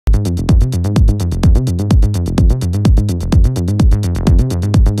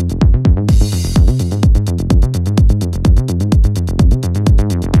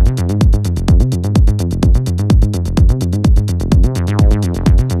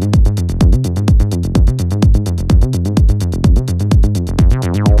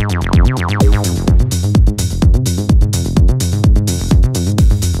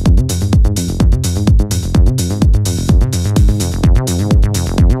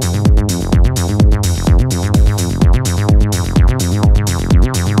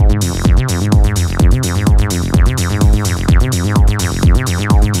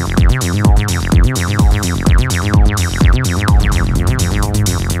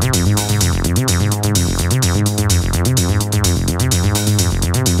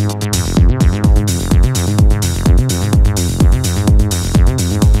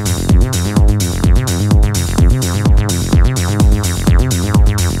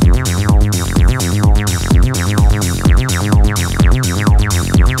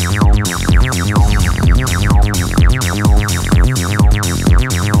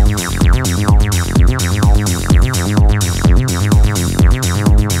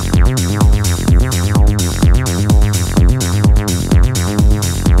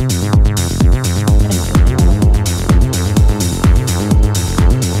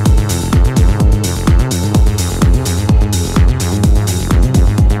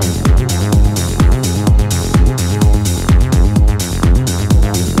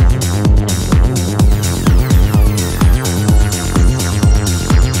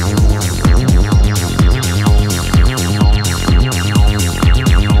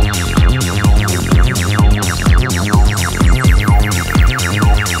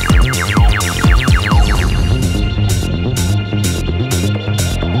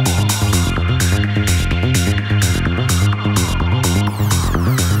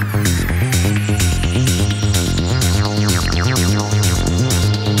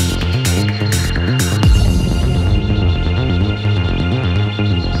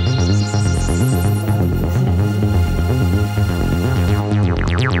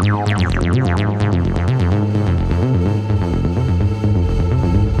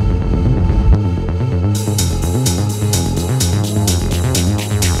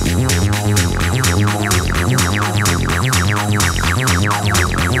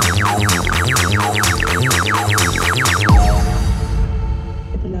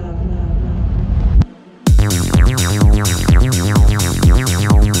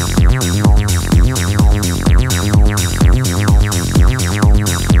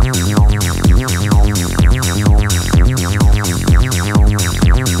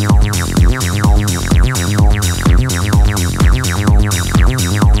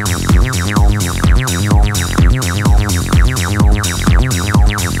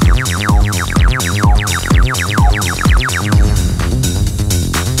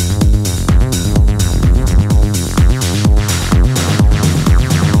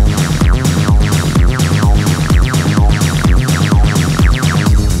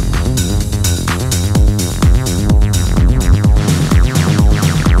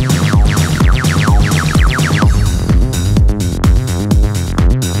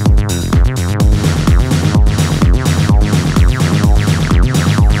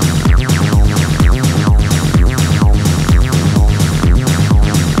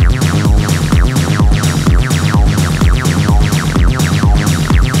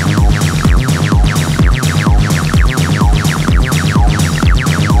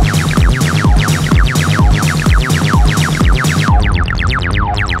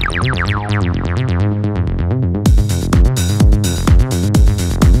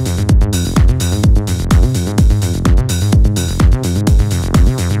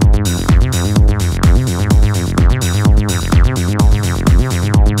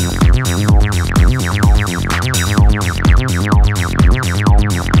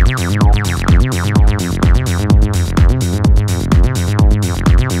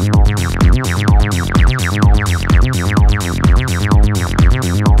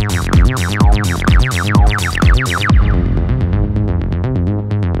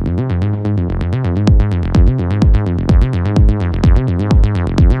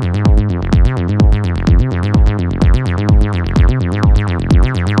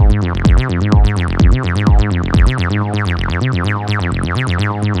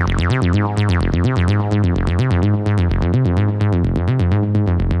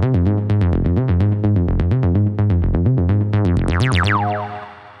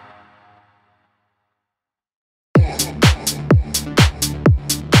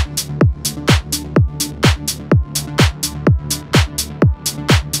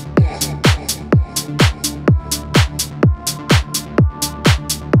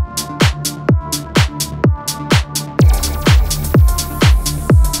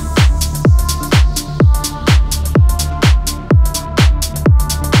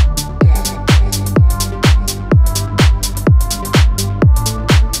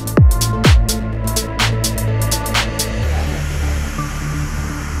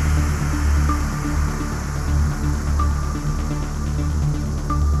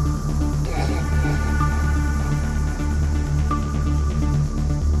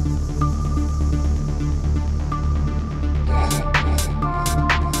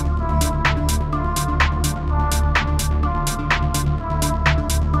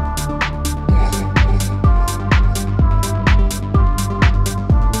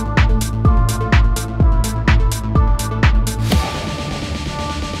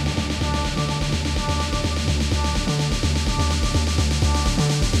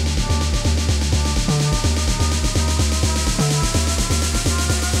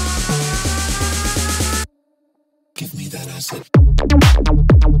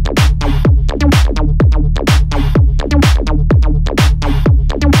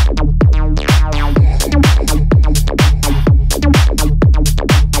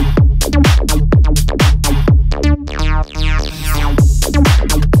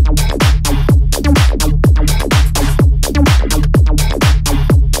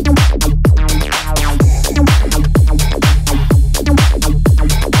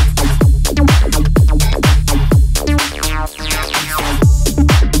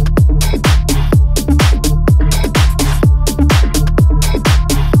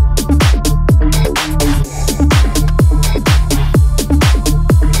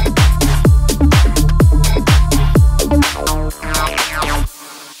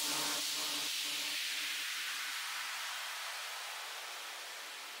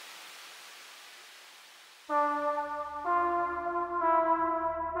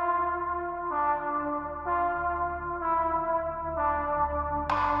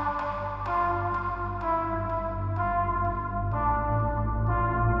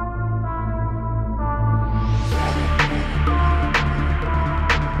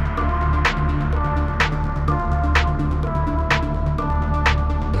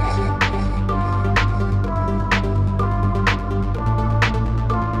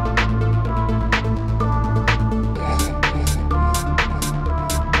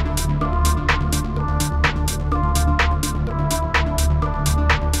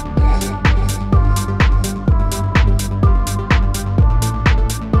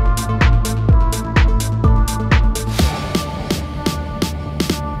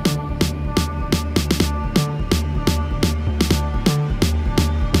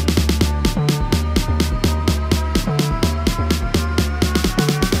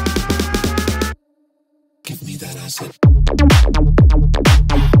acid.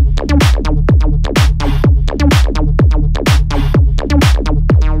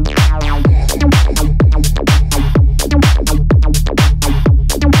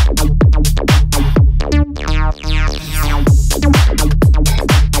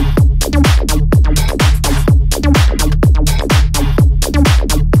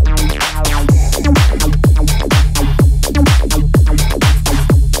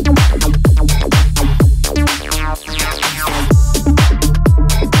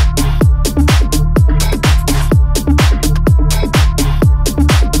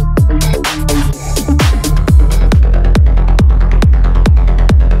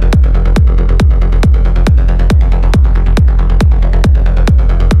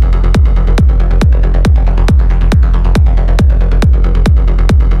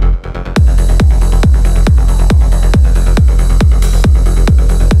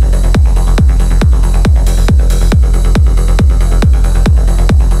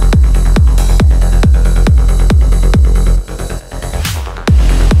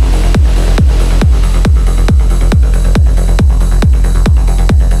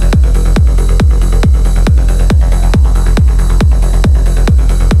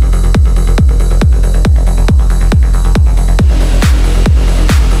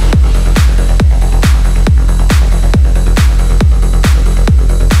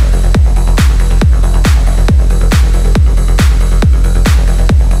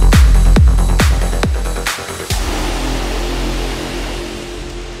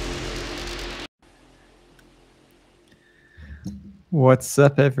 What's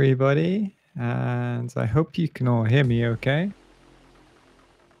up, everybody? And I hope you can all hear me okay.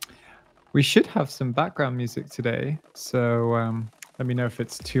 We should have some background music today, so let me know if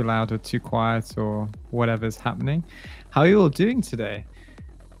it's too loud or too quiet or whatever's happening. How are you all doing today?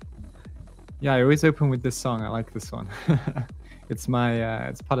 Yeah, I always open with this song. I like this one. It's my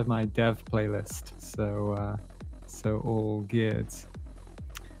it's part of my dev playlist, so all good.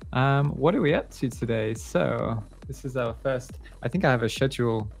 What are we up to today? So this is our first, I think I have a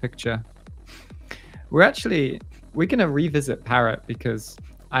schedule picture. We're gonna revisit Parrot because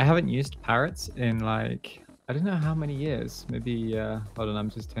I haven't used Parrots in like, I don't know how many years. Maybe, hold on, I'm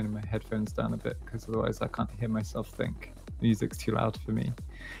just turning my headphones down a bit because otherwise I can't hear myself think. The music's too loud for me.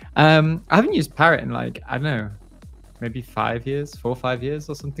 I haven't used Parrot in like, I don't know, maybe 5 years, 4 or 5 years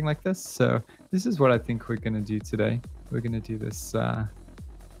or something like this. So this is what I think we're gonna do today. We're gonna do this,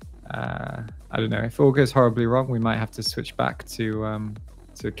 I don't know, if all goes horribly wrong, we might have to switch back to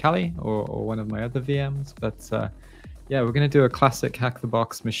Kali or one of my other VMs. But yeah, we're going to do a classic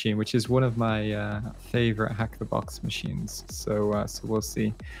HackTheBox machine, which is one of my favorite HackTheBox machines. So we'll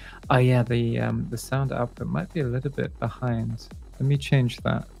see. Oh yeah, the sound output might be a little bit behind. Let me change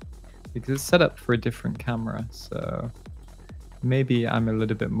that because it's set up for a different camera. So maybe I'm a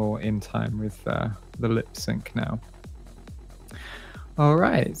little bit more in time with the lip sync now. All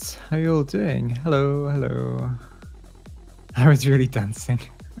right, how are you all doing? Hello, hello. I was really dancing.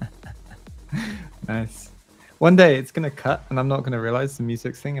 Nice. One day it's gonna cut and I'm not gonna realize the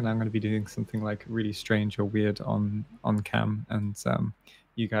music thing and I'm gonna be doing something like really strange or weird on cam, and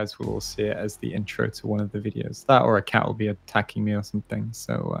you guys will all see it as the intro to one of the videos. That or a cat will be attacking me or something.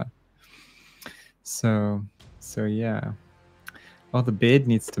 So yeah. Oh, the beard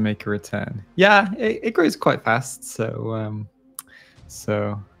needs to make a return. Yeah, it grows quite fast,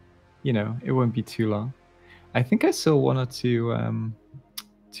 so, you know, it won't be too long. I think I saw one or two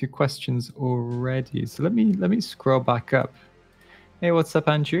questions already. So let me scroll back up. Hey, what's up,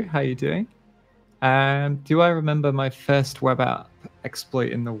 Andrew? How you doing? Do I remember my first web app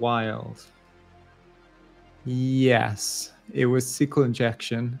exploit in the wild? Yes, it was SQL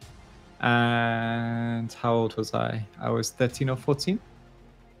injection. And how old was I? I was 13 or 14.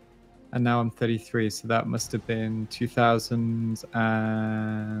 And now I'm 33, so that must have been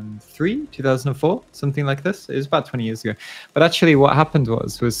 2003, 2004, something like this. It was about 20 years ago. But actually what happened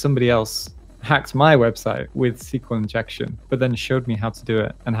was somebody else hacked my website with SQL injection, but then showed me how to do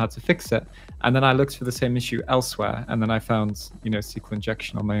it and how to fix it. And then I looked for the same issue elsewhere, and then I found, you know, SQL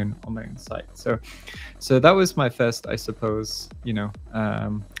injection on my own site. So that was my first, I suppose, you know,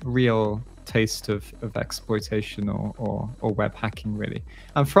 real taste of exploitation or web hacking, really.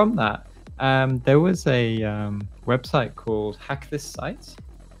 And from that, there was a website called Hack This Site.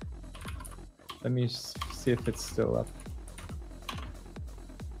 Let me see if it's still up.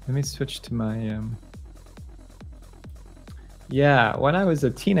 Let me switch to my yeah, when I was a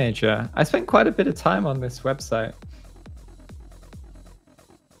teenager, I spent quite a bit of time on this website.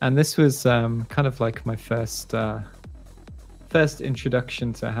 And this was kind of like my first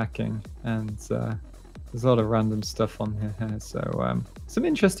introduction to hacking. And There's a lot of random stuff on here. So some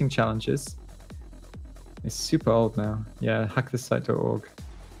interesting challenges. It's super old now. Yeah, hackthisite.org.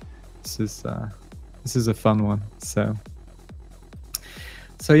 This is a fun one. So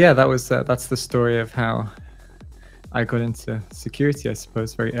yeah, that's the story of how I got into security, I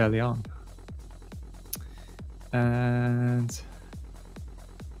suppose, very early on. And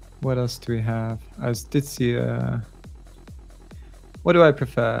what else do we have? I did see what do I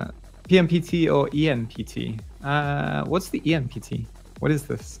prefer? PMPT or ENPT? What's the ENPT? What is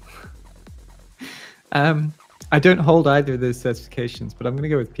this? I don't hold either of those certifications, but I'm going to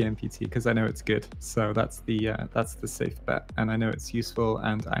go with PMPT because I know it's good. So that's the safe bet, and I know it's useful,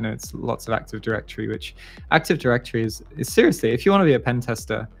 and I know it's lots of Active Directory. Which Active Directory is seriously, if you want to be a pen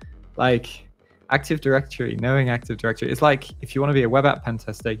tester, like Active Directory, knowing Active Directory is like if you want to be a web app pen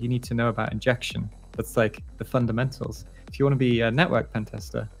tester, you need to know about injection. That's like the fundamentals. If you want to be a network pen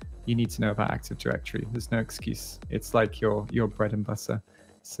tester, you need to know about Active Directory. There's no excuse. It's like your bread and butter.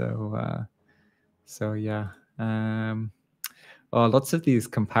 So yeah. Oh, lots of these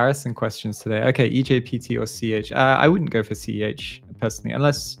comparison questions today. Okay, EJPT or CH. I wouldn't go for CH personally,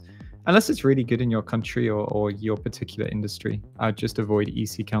 unless it's really good in your country or your particular industry. I'd just avoid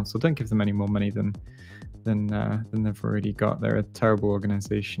EC Council. Don't give them any more money than they've already got. They're a terrible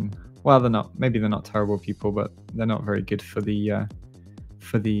organization. Well, they're not. Maybe they're not terrible people, but they're not very good for the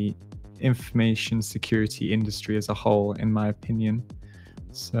information security industry as a whole, in my opinion.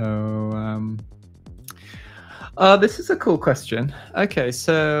 So this is a cool question. Okay,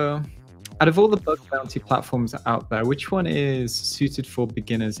 so out of all the bug bounty platforms out there, which one is suited for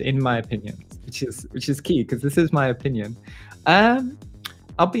beginners, in my opinion? Which is key, because this is my opinion.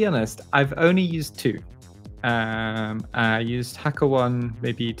 I'll be honest, I've only used two. I used HackerOne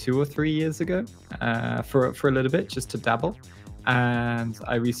maybe 2 or 3 years ago for a little bit, just to dabble. And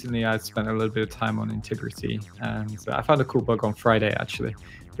I spent a little bit of time on Integrity, and I found a cool bug on Friday actually,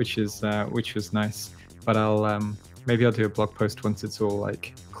 which was nice. But maybe I'll do a blog post once it's all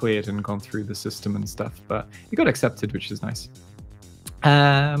like cleared and gone through the system and stuff. But it got accepted, which is nice.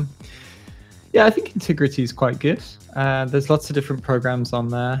 Yeah, I think Integrity is quite good. There's lots of different programs on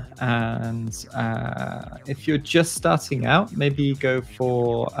there, and if you're just starting out, maybe go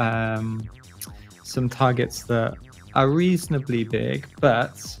for some targets that are reasonably big,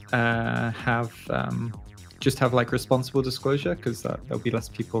 but just have like responsible disclosure, because there'll be less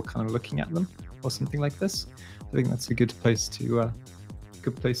people kind of looking at them or something like this. I think that's a good place to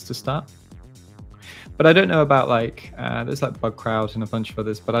start. But I don't know about like there's like BugCrowd and a bunch of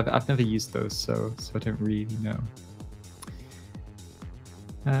others, but I've never used those, so I don't really know.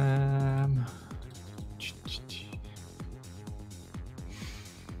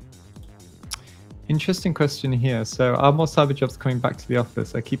 Interesting question here. So are more cyber jobs coming back to the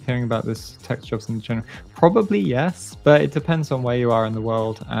office? I keep hearing about this, tech jobs in general. Probably yes, but it depends on where you are in the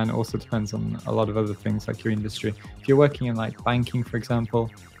world, and also depends on a lot of other things like your industry. If you're working in like banking, for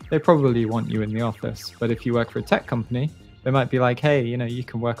example, they probably want you in the office. But if you work for a tech company, they might be like, hey, you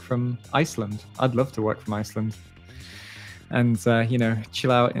can work from Iceland. I'd love to work from Iceland. And,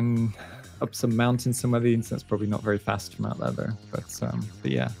 chill out up some mountains somewhere. The internet's probably not very fast from out there though. But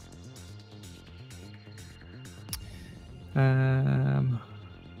yeah.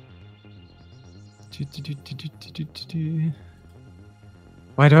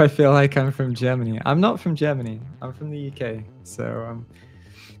 Why do I feel like I'm from Germany? I'm not from Germany. I'm from the UK. So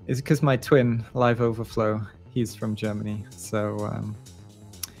it's because my twin, Live Overflow, he's from Germany. So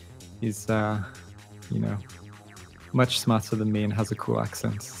he's much smarter than me and has a cool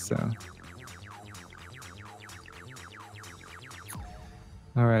accent. So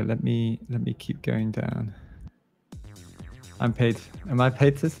all right, let me keep going down. I'm paid. Am I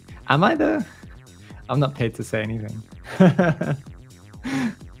paid to? Am I though? I'm not paid to say anything.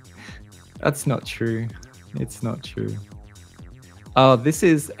 That's not true. It's not true. Oh, this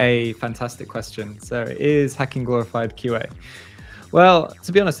is a fantastic question. So, is hacking glorified QA? Well,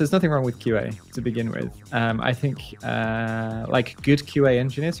 to be honest, there's nothing wrong with QA to begin with. I think like good QA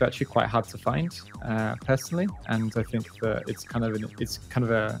engineers are actually quite hard to find, personally, and I think that it's kind of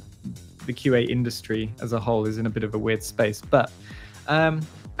the QA industry as a whole is in a bit of a weird space. But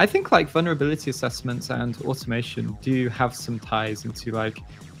I think like vulnerability assessments and automation do have some ties into like,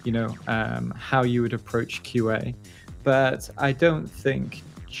 how you would approach QA. But I don't think,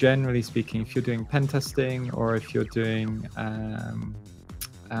 generally speaking, if you're doing pen testing or if you're doing,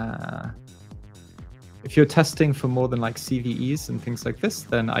 if you're testing for more than like CVEs and things like this,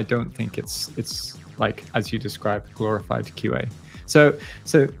 then I don't think it's like, as you described, glorified QA.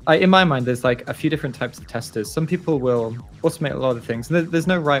 In my mind, there's like a few different types of testers. Some people will automate a lot of things. There's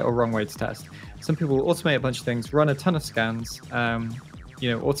no right or wrong way to test. Some people will automate a bunch of things, run a ton of scans,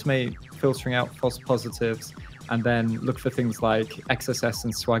 automate filtering out false positives, and then look for things like XSS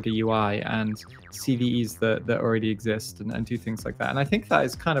and Swagger UI and CVEs that already exist and do things like that. And I think that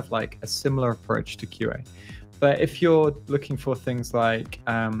is kind of like a similar approach to QA. But if you're looking for things like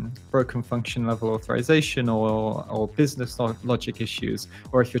broken function level authorization or business logic issues,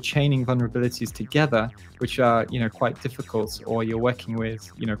 or if you're chaining vulnerabilities together, which are quite difficult, or you're working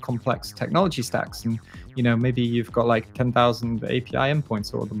with complex technology stacks, and maybe you've got like 10,000 API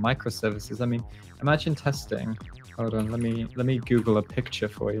endpoints or the microservices. I mean, imagine testing. Hold on, let me Google a picture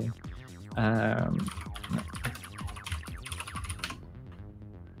for you.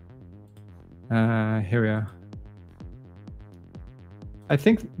 Here we are. I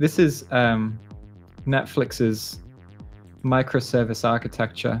think this is Netflix's microservice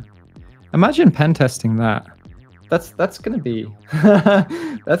architecture. Imagine pen testing that. That's gonna be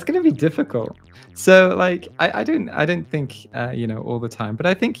that's gonna be difficult. So like I don't think all the time, but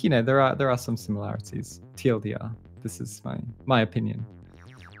I think there are some similarities. TLDR. This is my opinion.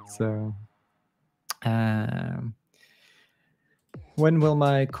 So when will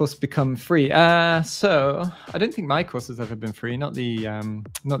my course become free? So I don't think my course has ever been free, not the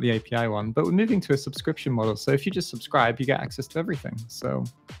API one, but we're moving to a subscription model. So if you just subscribe, you get access to everything. So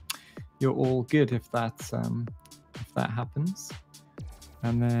you're all good if that happens.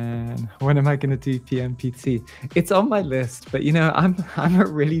 And then when am I going to do PMPT? It's on my list, but I'm a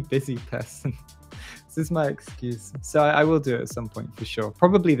really busy person. This is my excuse. So I will do it at some point for sure.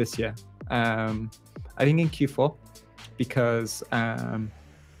 Probably this year. I think in Q4. Because I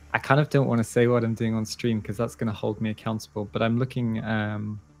kind of don't want to say what I'm doing on stream because that's going to hold me accountable. But I'm looking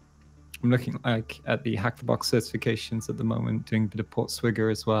like at the HackTheBox certifications at the moment, doing a bit of Port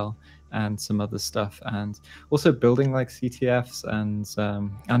Swigger as well, and some other stuff, and also building like CTFs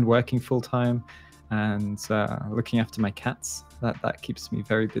and working full time, and looking after my cats. That keeps me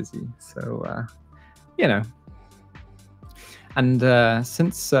very busy. So and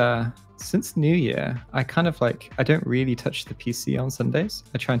since New Year, I kind of I don't really touch the PC on Sundays.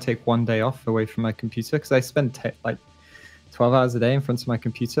 I try and take one day off away from my computer because I spend 12 hours a day in front of my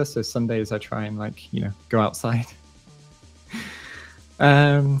computer. So Sundays I try and go outside.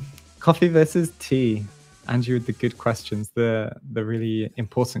 Coffee versus tea. Andrew with the good questions, the really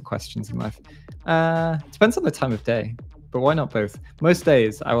important questions in life. Depends on the time of day, but why not both? Most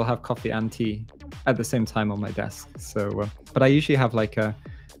days I will have coffee and tea at the same time on my desk. So, but I usually have like an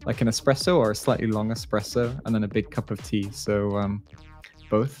espresso or a slightly long espresso and then a big cup of tea. So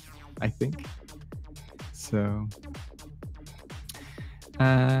both, I think. So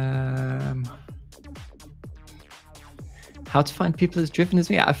how to find people as driven as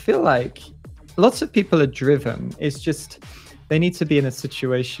me? I feel like lots of people are driven. It's just they need to be in a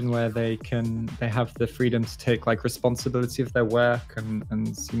situation where they have the freedom to take responsibility of their work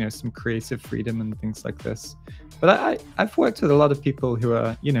and some creative freedom and things like this. But I've worked with a lot of people who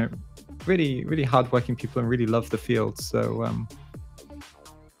are really, really hardworking people and really love the field. So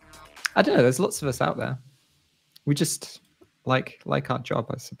I don't know. There's lots of us out there. We just like our job,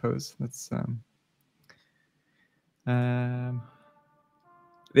 I suppose. That's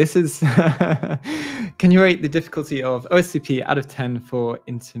this is can you rate the difficulty of OSCP out of 10 for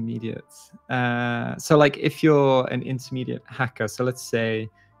intermediates? So if you're an intermediate hacker, so let's say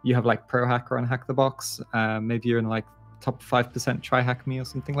you have pro hacker on HackTheBox, maybe you're in top 5% try hack me or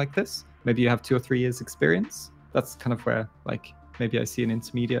something like this. Maybe you have 2 or 3 years experience. That's kind of where maybe I see an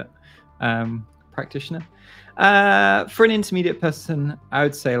intermediate practitioner. For an intermediate person, I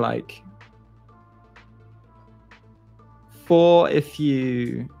would say 4 if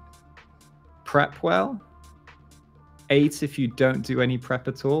you prep well, 8 if you don't do any prep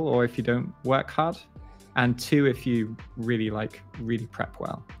at all or if you don't work hard, and 2 if you really really prep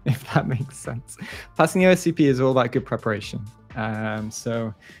well, if that makes sense. Passing the OSCP is all about good preparation.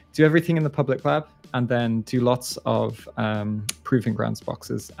 So do everything in the public lab and then do lots of proving grounds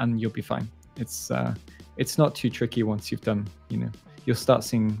boxes and you'll be fine. It's not too tricky once you've done, you'll start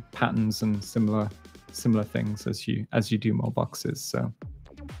seeing patterns and similar things as you do more boxes. So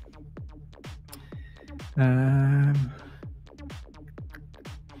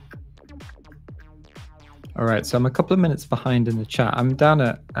all right, so I'm a couple of minutes behind in the chat. I'm down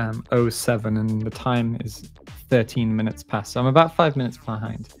at 07 and the time is 13 minutes past, so I'm about 5 minutes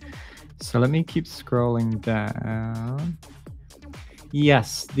behind. So let me keep scrolling down.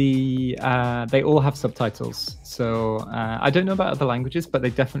 Yes, they all have subtitles. So I don't know about other languages, but they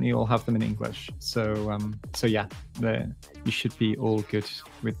definitely all have them in English. So so yeah, you should be all good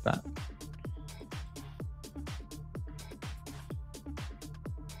with that.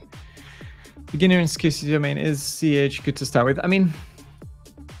 Beginner in security domain, is CH good to start with? I mean,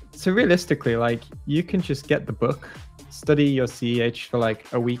 so realistically, like you can just get the book, study your CEH for like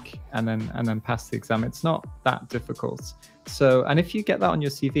a week, and then pass the exam. It's not that difficult. So, and if you get that on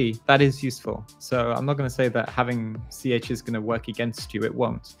your CV, that is useful. So I'm not going to say that having CH is going to work against you. It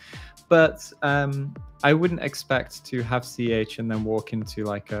won't. But I wouldn't expect to have CH and then walk into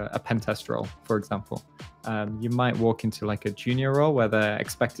like a pen test role, for example. You might walk into like a junior role where they're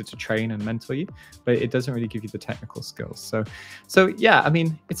expected to train and mentor you, but it doesn't really give you the technical skills. So yeah, I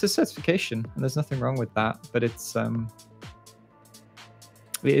mean, it's a certification and there's nothing wrong with that, but it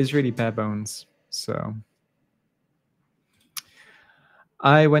is really bare bones. So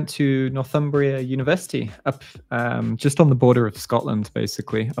I went to Northumbria University, up just on the border of Scotland,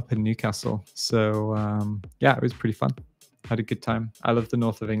 basically, up in Newcastle. So yeah, it was pretty fun. Had a good time. I love the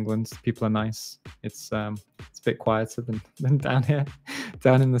north of England. People are nice. It's a bit quieter than down here,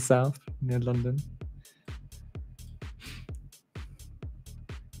 down in the south near London.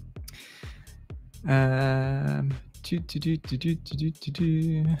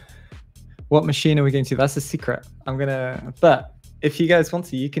 What machine are we going to? That's a secret. But if you guys want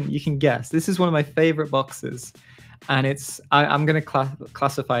to, you can guess. This is one of my favorite boxes, and I'm going to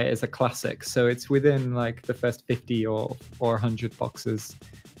classify it as a classic. So it's within like the first 50 or 100 boxes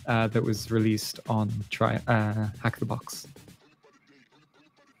that was released on HackTheBox.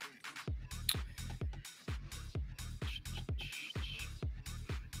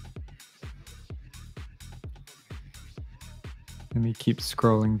 Let me keep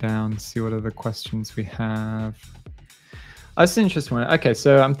scrolling down, see what other questions we have. That's an interesting one. Okay,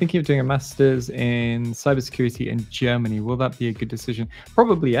 so I'm thinking of doing a master's in cybersecurity in Germany. Will that be a good decision?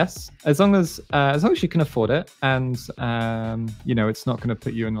 Probably yes, as long as you can afford it, and you know, it's not going to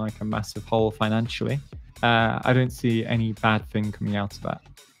put you in like a massive hole financially. I don't see any bad thing coming out of that.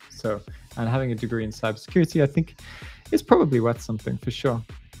 So, and having a degree in cybersecurity, I think, is probably worth something for sure.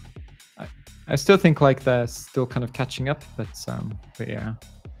 I still think like they're still kind of catching up, but yeah.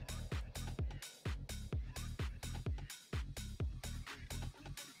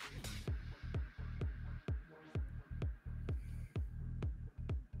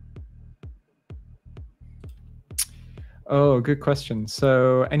 Oh, good question.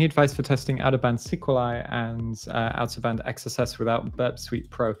 So any advice for testing out-of-band SQLi and out-of-band XSS without Burp Suite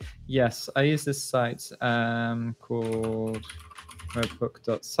Pro? Yes, I use this site called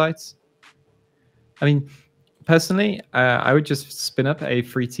webhook.site. I mean, personally, I would just spin up a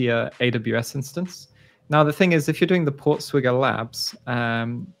free tier AWS instance. Now, the thing is, if you're doing the Portswigger labs,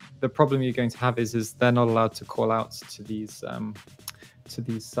 the problem you're going to have is they're not allowed to call out to these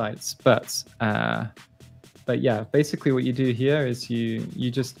sites. But yeah, basically what you do here is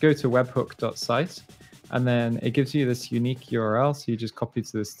you just go to webhook.site, and then it gives you this unique URL. So you just copy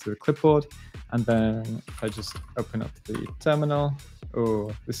this to the clipboard, and then if I just open up the terminal,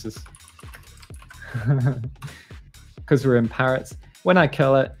 oh, this is because we're in Parrot. When I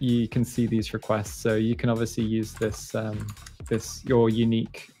kill it, you can see these requests. So you can obviously use this your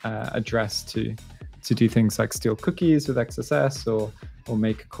unique address to do things like steal cookies with XSS or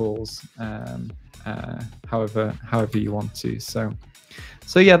make calls however you want to. So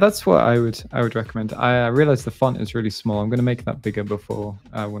yeah, that's what I would recommend. I realize the font is really small. I'm going to make that bigger before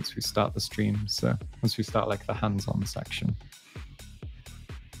once we start the stream. So once we start like the hands-on section.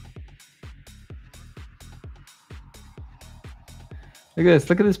 Look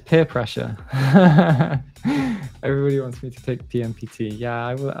at this peer pressure. Everybody wants me to take PMPT. Yeah,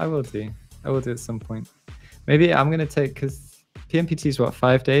 I will do at some point. Maybe I'm going to take, because PMPT is what,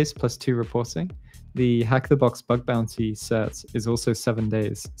 5 days plus 2 reporting. The HackTheBox bug bounty cert is also 7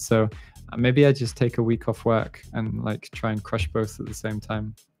 days. So maybe I just take a week off work and like try and crush both at the same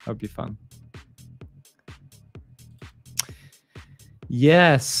time. That'd be fun.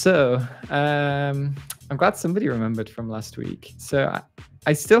 Yeah, so I'm glad somebody remembered from last week. So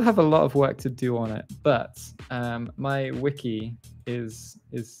I still have a lot of work to do on it, but my wiki is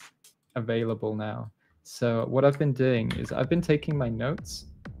available now. So what I've been doing is I've been taking my notes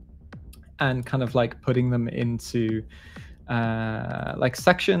and kind of like putting them into like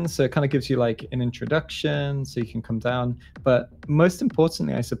sections. So it kind of gives you like an introduction so you can come down. But most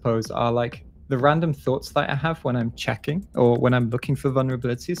importantly, I suppose, are like the random thoughts that I have when I'm checking or when I'm looking for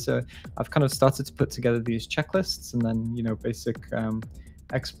vulnerabilities. So I've kind of started to put together these checklists, and then, you know, basic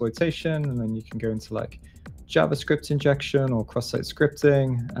exploitation, and then you can go into like JavaScript injection or cross-site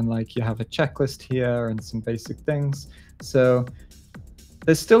scripting, and like you have a checklist here and some basic things. So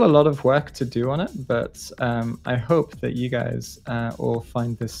there's still a lot of work to do on it, but I hope that you guys all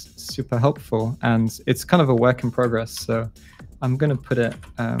find this super helpful, and it's kind of a work in progress. So I'm going to put it,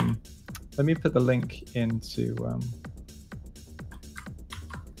 let me put the link into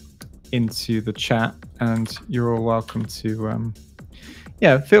the chat, and you're all welcome to,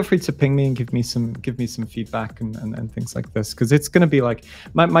 yeah, feel free to ping me and give me some feedback and things like this, because it's going to be like,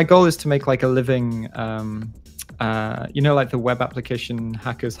 my goal is to make like a living, you know, like the web application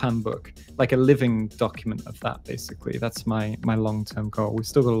hackers handbook, like a living document of that. Basically, that's my long-term goal. We've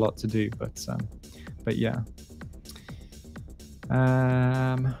still got a lot to do, but yeah.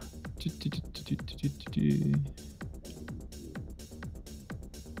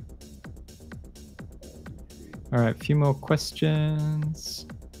 All right, a few more questions.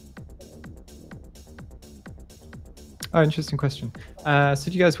 Oh, interesting question. So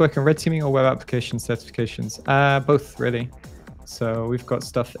do you guys work on red teaming or web application certifications? Both, really. So we've got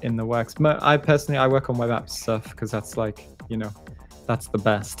stuff in the works. I personally work on web app stuff because that's like, you know, that's the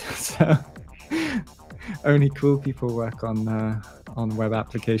best. So only cool people work on web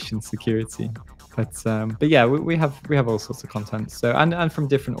application security. But yeah, we have all sorts of content. So and from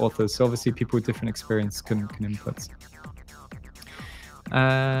different authors. So obviously people with different experience can input.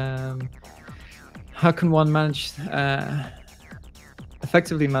 How can one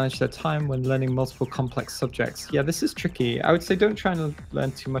effectively manage their time when learning multiple complex subjects? Yeah, this is tricky. I would say don't try and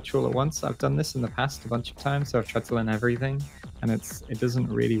learn too much all at once. I've done this in the past a bunch of times, so I've tried to learn everything, and it doesn't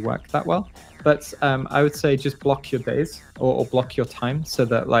really work that well. But I would say just block your days or block your time, so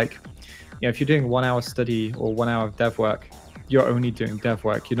that, like, you know, if you're doing 1 hour study or 1 hour of dev work, you're only doing dev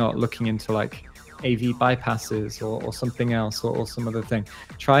work. You're not looking into like AV bypasses or something else or some other thing.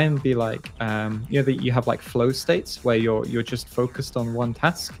 Try and be like, you know, that you have like flow states where you're just focused on one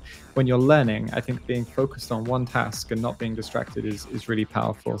task. When you're learning, I think being focused on one task and not being distracted is really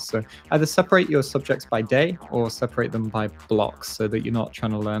powerful. So either separate your subjects by day or separate them by blocks, so that you're not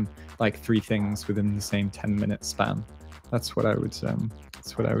trying to learn like 3 things within the same 10-minute span. That's what I would say.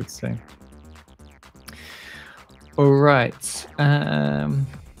 All right.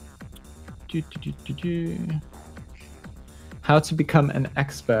 How to become an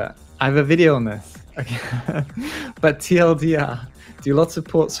expert. I have a video on this. Okay. But TLDR, do lots of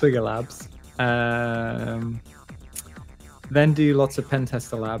port swigger labs, then do lots of pen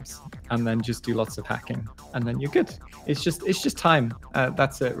tester labs, and then just do lots of hacking, and then you're good. It's just time.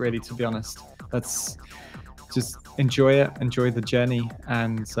 That's it, really, to be honest. That's just enjoy it, enjoy the journey,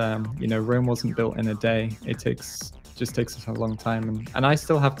 and you know, Rome wasn't built in a day. It just takes us a long time, and I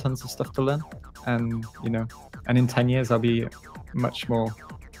still have tons of stuff to learn, and you know, and in 10 years I'll be much more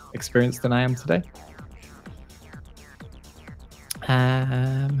experienced than I am today.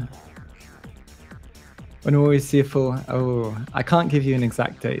 When will we see a full? Oh, I can't give you an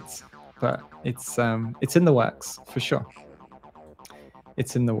exact date, but it's in the works for sure.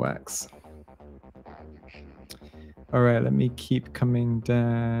 It's in the works. All right, let me keep coming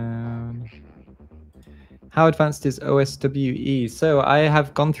down. How advanced is OSWE? So I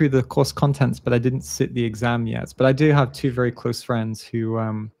have gone through the course contents, but I didn't sit the exam yet. But I do have 2 very close friends who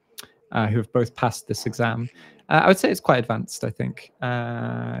have both passed this exam. I would say it's quite advanced, I think.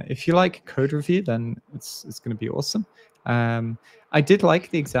 If you like code review, then it's going to be awesome. I did like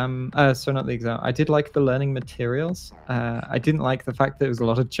the exam. Sorry, not the exam. I did like the learning materials. I didn't like the fact that it was a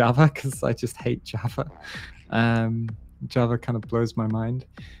lot of Java, because I just hate Java. Java kind of blows my mind.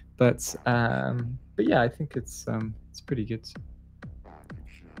 But yeah, I think it's pretty good.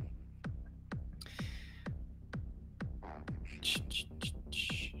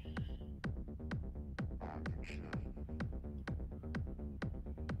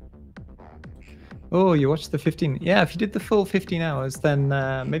 Oh, you watched the 15? Yeah, if you did the full 15 hours, then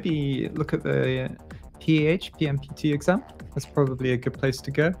maybe look at the PMPT exam. That's probably a good place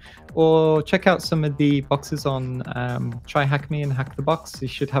to go. Or check out some of the boxes on try Hack Me and HackTheBox. You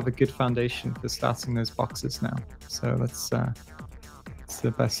should have a good foundation for starting those boxes now. So that's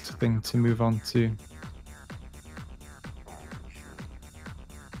the best thing to move on to.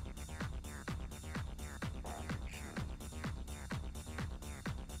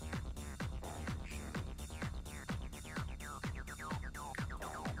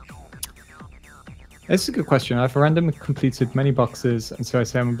 This is a good question. I've randomly completed many boxes, and so I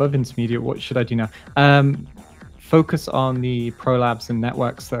say I'm above intermediate. What should I do now? Focus on the pro labs and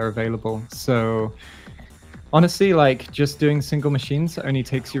networks that are available. So honestly, like, just doing single machines only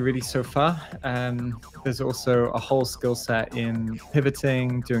takes you really so far. There's also a whole skill set in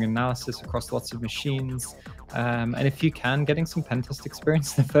pivoting, doing analysis across lots of machines, And if you can, getting some pen test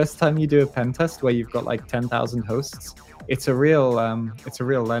experience the first time you do a pen test where you've got like 10,000 hosts, it's a real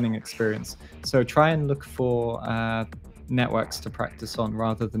learning experience. So try and look for networks to practice on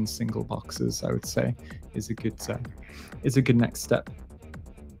rather than single boxes. I would say is a good next step.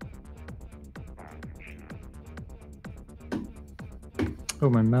 Oh,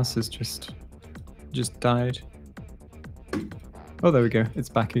 my mouse has just died. Oh, there we go. It's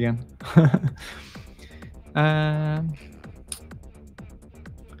back again.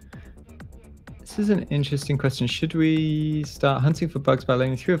 This is an interesting question. Should we start hunting for bugs by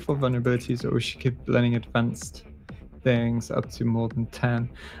learning 3 or 4 vulnerabilities, or we should keep learning advanced things up to more than 10?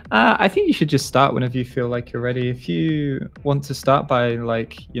 I think you should just start whenever you feel like you're ready. If you want to start by,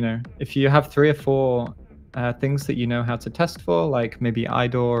 like, if you have 3 or 4 things that you know how to test for, like maybe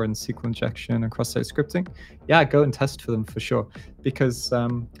IDOR and SQL injection and cross-site scripting, yeah, go and test for them for sure, because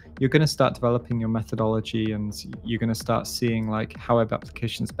you're going to start developing your methodology, and you're going to start seeing like how web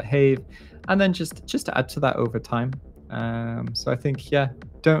applications behave, and then just add to that over time. So I think, yeah,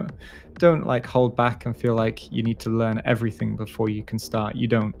 don't like hold back and feel like you need to learn everything before you can start. You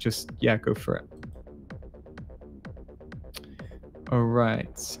don't. Just, yeah, go for it. All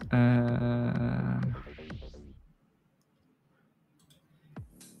right.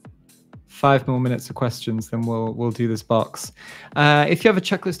 5 more minutes of questions, then we'll do this box. If you have a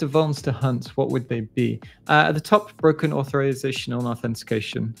checklist of vulns to hunt, what would they be? At the top, broken authorization and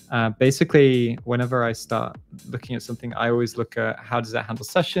authentication. Basically, whenever I start looking at something, I always look at how does it handle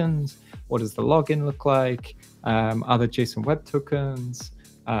sessions? What does the login look like? Are there JSON web tokens?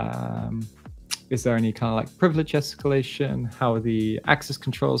 Is there any kind of like privilege escalation? How are the access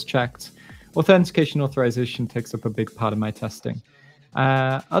controls checked? Authentication authorization takes up a big part of my testing.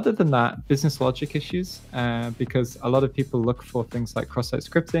 Other than that, business logic issues, because a lot of people look for things like cross-site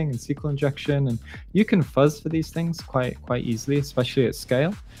scripting and SQL injection, and you can fuzz for these things quite easily, especially at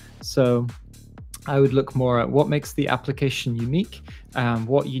scale. So I would look more at what makes the application unique,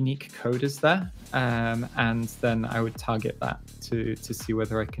 what unique code is there, and then I would target that to see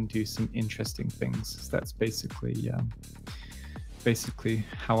whether I can do some interesting things. So that's basically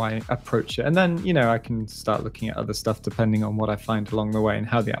how I approach it. And then, I can start looking at other stuff depending on what I find along the way and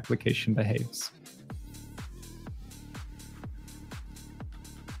how the application behaves.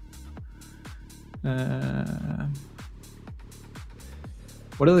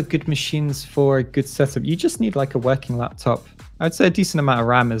 What are the good machines for a good setup? You just need like a working laptop. I'd say a decent amount of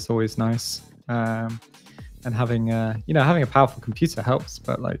RAM is always nice. And having a powerful computer helps,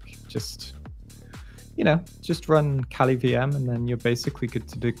 but like just run Kali VM, and then you're basically good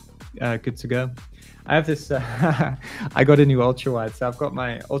to go. I have this, I got a new ultra wide. So I've got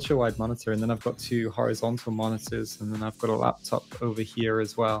my ultra wide monitor, and then I've got 2 horizontal monitors, and then I've got a laptop over here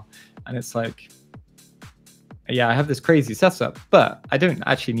as well. And it's like, yeah, I have this crazy setup, but I don't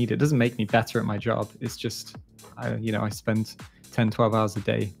actually need it. It doesn't make me better at my job. It's just, I spend 10, 12 hours a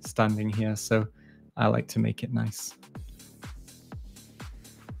day standing here. So I like to make it nice.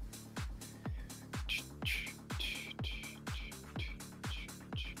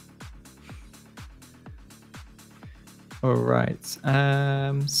 All right.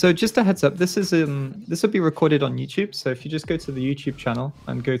 So just a heads up, this will be recorded on YouTube. So if you just go to the YouTube channel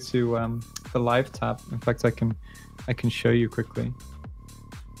and go to the live tab, in fact, I can show you quickly.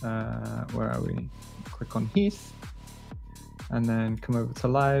 Where are we? Click on Heath, and then come over to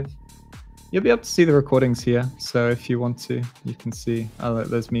live. You'll be able to see the recordings here. So if you want to, you can see.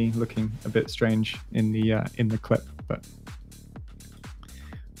 There's me looking a bit strange in the clip, but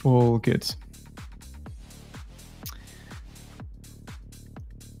all good.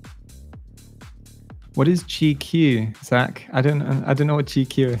 What is GQ, Zach? I don't know what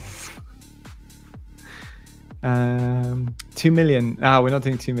GQ is. 2 million. We're not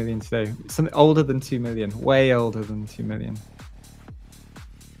doing 2 million today. Something older than 2 million. Way older than 2 million.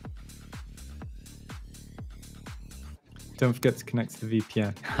 Don't forget to connect to the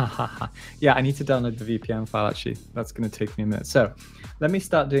VPN. Yeah, I need to download the VPN file actually. That's going to take me a minute. So let me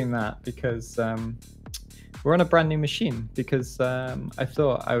start doing that, because we're on a brand new machine, because I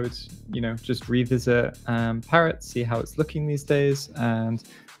thought I would, just revisit Parrot, see how it's looking these days, and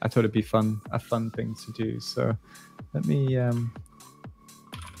I thought it'd be a fun thing to do. So let me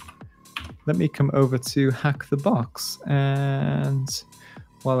come over to HackTheBox, and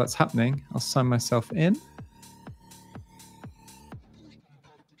while that's happening, I'll sign myself in.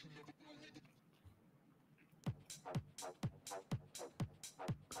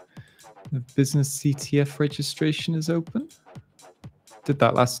 The business CTF registration is open. Did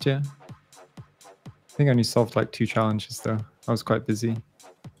that last year. I think I only solved like 2 challenges though. I was quite busy.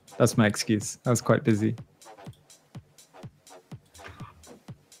 That's my excuse. I was quite busy.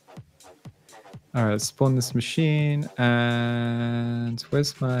 All right, spawn this machine, and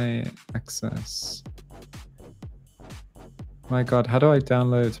where's my access? My God, how do I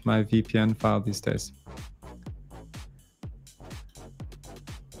download my VPN file these days?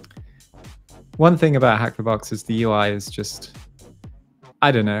 One thing about HackTheBox is the UI is just,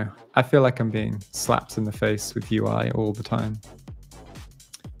 I don't know. I feel like I'm being slapped in the face with UI all the time.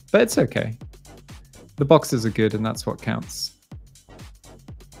 But it's okay. The boxes are good, and that's what counts.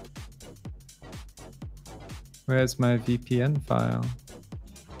 Where's my VPN file?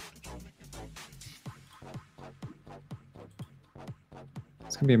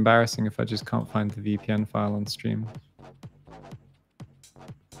 It's gonna be embarrassing if I just can't find the VPN file on stream.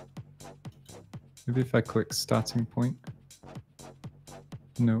 Maybe if I click starting point.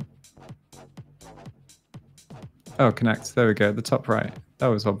 No. Oh, connect. There we go. The top right. That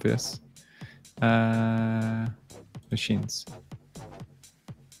was obvious. Machines.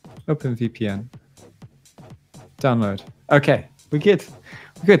 Open VPN. Download. Okay, we're good.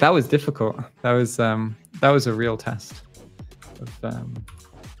 We're good. That was difficult. That was a real test.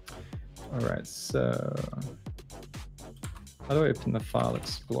 All right. So, how do I open the File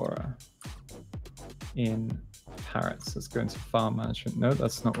Explorer in Parrot? So let's go into File Management. No,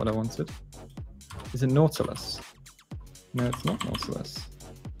 that's not what I wanted. Is it Nautilus? No, it's not Nautilus.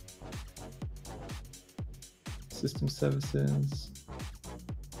 System Services.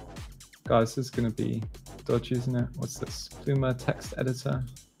 Guys, this is going to be dodgy, isn't it? What's this? Pluma Text Editor.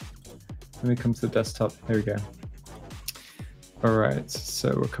 Let me come to the desktop. Here we go. All right,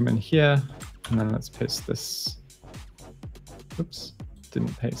 so we'll come in here, and then let's paste this. Oops,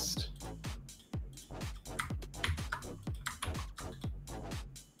 didn't paste.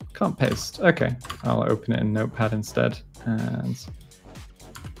 Can't paste. Okay, I'll open it in Notepad instead. And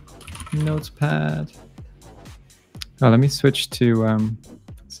Notepad. Oh, let me switch to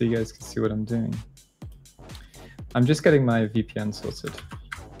so you guys can see what I'm doing. I'm just getting my VPN sorted.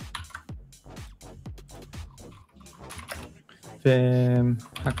 Vim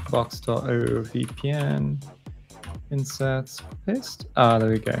hackthebox.io VPN insert paste. Ah,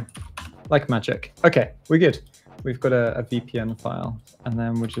 there we go. Like magic. Okay, we're good. We've got a VPN file, and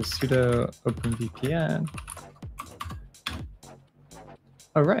then we'll just sudo open VPN.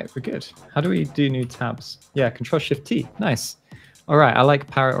 All right, we're good. How do we do new tabs? Yeah, Control-Shift-T. Nice. All right, I like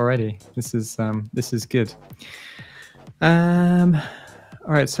Parrot already. This is good. All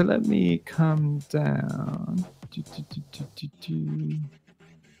right, so let me come down.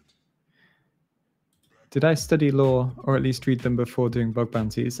 Did I study law, or at least read them before doing bug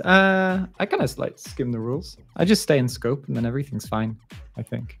bounties? I kind of like skim the rules. I just stay in scope, and then everything's fine, I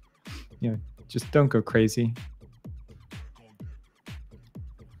think. You know, just don't go crazy.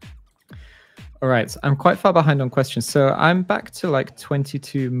 All right, so I'm quite far behind on questions. So I'm back to like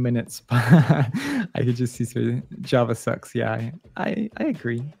 22 minutes. I could just see through. Java sucks. Yeah, I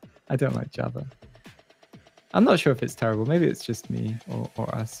agree. I don't like Java. I'm not sure if it's terrible. Maybe it's just me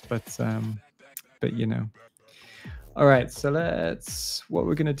or us, but you know. All right, so what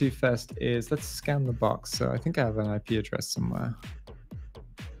we're gonna do first is let's scan the box. So I think I have an IP address somewhere.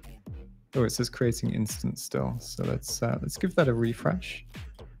 Oh, it says creating instance still. So let's give that a refresh.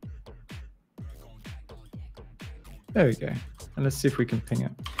 There we go. And let's see if we can ping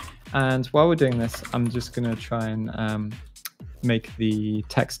it. And while we're doing this, I'm just gonna try and make the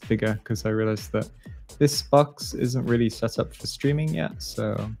text bigger, because I realized that this box isn't really set up for streaming yet.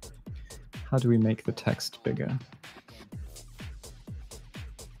 So how do we make the text bigger?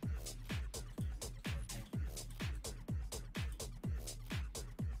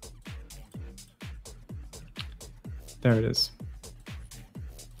 There it is.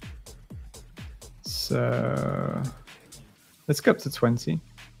 So let's go up to 20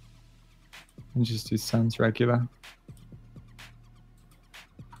 and just do sans regular.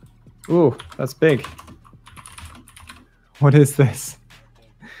 Ooh, that's big. What is this?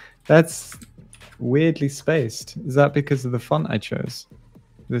 That's weirdly spaced. Is that because of the font I chose?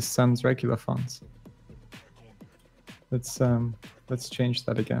 This sans regular font. Let's change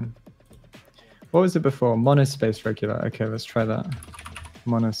that again. What was it before? Monospace regular. Okay, let's try that.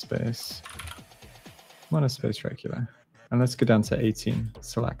 Monospace regular. And let's go down to 18.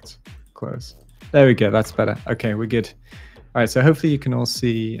 Select, close. There we go. That's better. Okay, we're good. All right. So hopefully you can all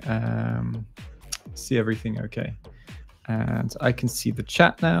see everything okay. And I can see the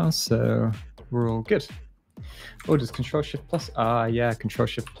chat now, so we're all good. Oh, does Control-Shift+? Ah, yeah,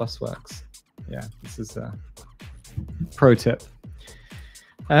 Control-Shift+ works. Yeah, this is a pro tip.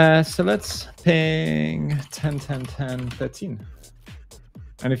 So let's ping 10, 10, 10, 13.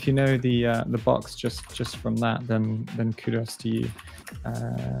 And if you know the box just from that, then kudos to you.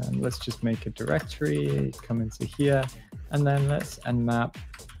 Let's just make a directory, come into here, and then let's nmap.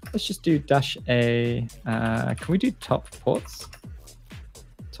 Let's just do -a. Can we do top ports?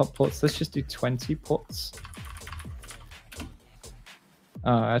 Top ports. Let's just do 20 ports.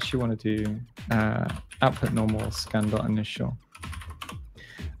 I actually want to do output normal scan.initial.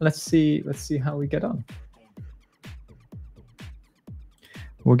 Let's see how we get on.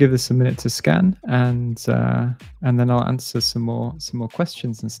 We'll give this a minute to scan, and then I'll answer some more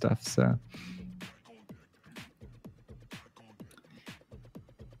questions and stuff. So.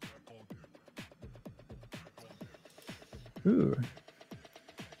 Ooh.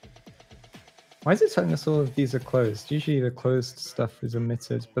 Why is it telling us all of these are closed? Usually the closed stuff is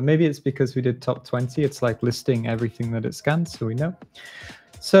omitted, but maybe it's because we did top 20. It's like listing everything that it scans, so we know.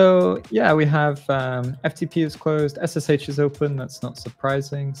 So yeah, we have FTP is closed, SSH is open. That's not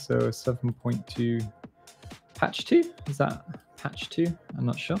surprising. So 7.2 patch 2, is that patch 2? I'm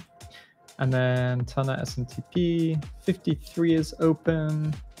not sure. And then Tana SMTP 53 is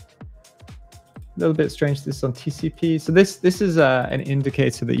open. A little bit strange this is on TCP. So this is an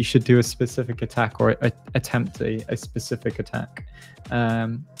indicator that you should do a specific attack or attempt a specific attack.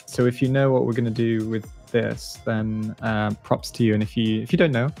 So if you know what we're going to do with this, then props to you. And if you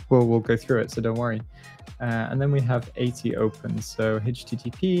don't know, we'll go through it. So don't worry. And then we have 80 open. So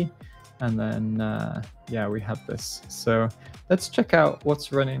HTTP, and then yeah, we have this. So let's check out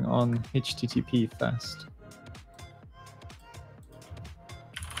what's running on HTTP first.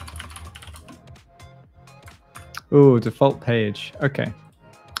 Oh, default page. Okay.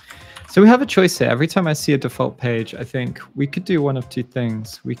 So we have a choice here. Every time I see a default page, I think we could do one of two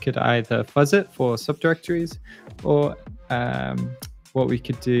things. We could either fuzz it for subdirectories, or what we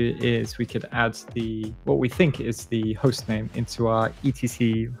could do is we could add what we think is the host name into our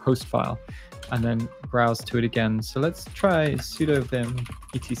etc host file, and then browse to it again. So let's try sudo vim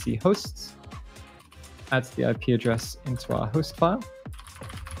etc hosts, add the IP address into our host file.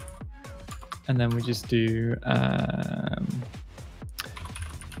 And then we just do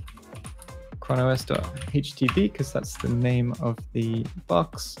chronos.htb because that's the name of the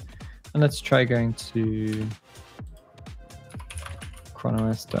box. And let's try going to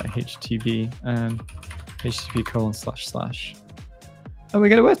chronos.htb and http://. And we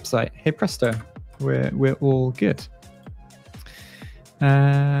get a website. Hey presto, we're all good.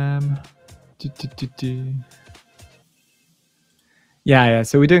 Yeah.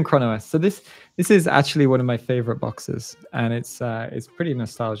 So we're doing ChronoS. So this is actually one of my favorite boxes, and it's pretty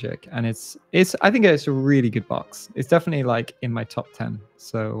nostalgic, and it's I think it's a really good box. It's definitely like in my top 10.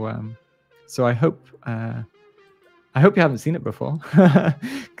 So so I hope you haven't seen it before,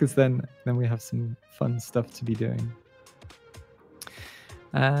 because then we have some fun stuff to be doing.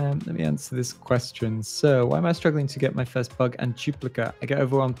 Let me answer this question. So why am I struggling to get my first bug and duplicate? I get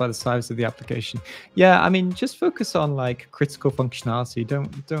overwhelmed by the size of the application. Yeah, I mean, just focus on like critical functionality.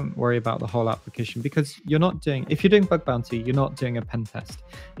 Don't worry about the whole application, because you're not doing, if you're doing bug bounty, you're not doing a pen test.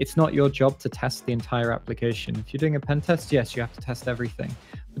 It's not your job to test the entire application. If you're doing a pen test, yes, you have to test everything.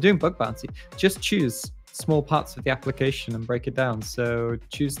 But doing bug bounty, just choose small parts of the application and break it down. So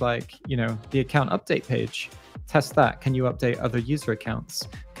choose like, you know, the account update page. Test that. Can you update other user accounts?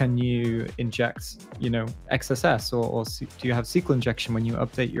 Can you inject, you know, XSS or do you have SQL injection when you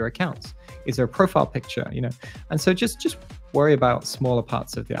update your accounts? Is there a profile picture, you know? And so just worry about smaller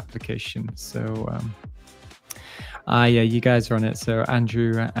parts of the application. So yeah, you guys are on it. So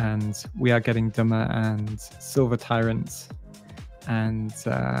Andrew and We Are Getting Dumber and Silver Tyrant and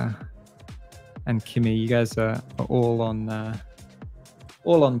Kimmy, you guys are all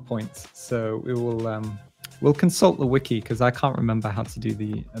on point. So we will we'll consult the wiki, because I can't remember how to do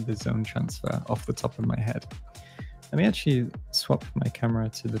the zone transfer off the top of my head. Let me actually swap my camera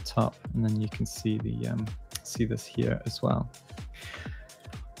to the top, and then you can see see this here as well.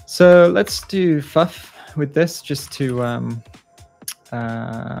 So let's do fuff with this, just to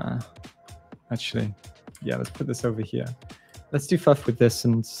actually, yeah, let's put this over here. Let's do fuff with this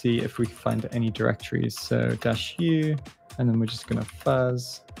and see if we can find any directories. So -u, and then we're just gonna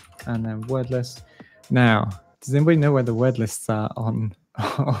fuzz, and then word list. Now, does anybody know where the word lists are on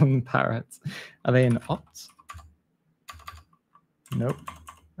Parrot? Are they in opt? Nope.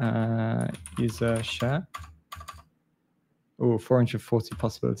 User share. Oh, 440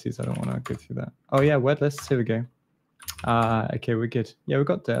 possibilities. I don't want to go through that. Oh yeah, word lists. Here we go. Okay, we're good. Yeah, we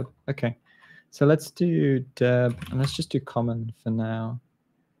got deb. Okay, so let's do deb, and let's just do common for now.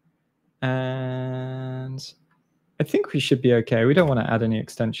 And I think we should be okay. We don't want to add any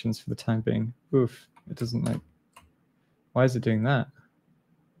extensions for the time being. Oof, it doesn't like. Why is it doing that?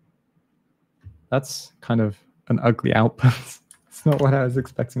 That's kind of an ugly output. It's not what I was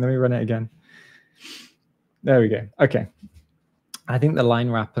expecting. Let me run it again. There we go. Okay. I think the line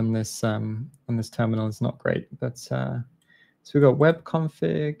wrap on this terminal is not great, but so we've got web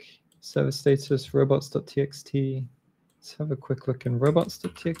config, server status, robots.txt. Let's have a quick look in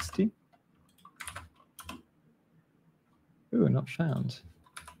robots.txt. Ooh, not found.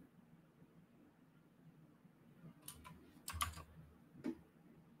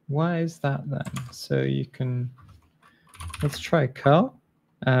 Why is that then? So you can, let's try curl,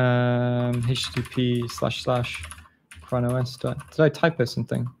 http://chronos. Did I typo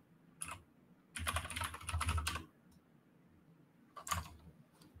something?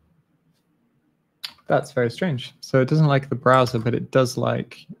 That's very strange. So it doesn't like the browser, but it does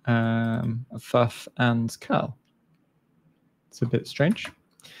like FUF and curl. It's a bit strange.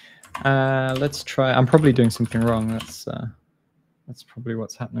 Let's try. I'm probably doing something wrong. That's probably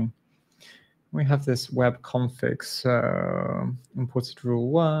what's happening. We have this web config. So imported rule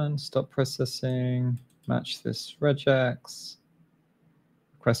 1, stop processing, match this regex,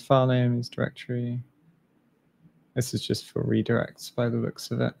 request file name is directory. This is just for redirects by the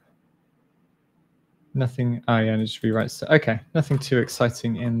looks of it. Nothing. Oh yeah, and it just rewrites. Okay, nothing too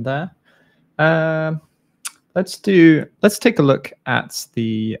exciting in there. Let's take a look at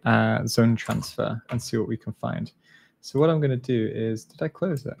the zone transfer and see what we can find. So what I'm going to do is, did I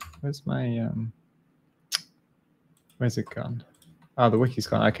close it? Where's my where's it gone? Oh, the wiki's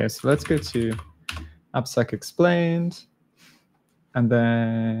gone. Okay, so let's go to AppSec explained, and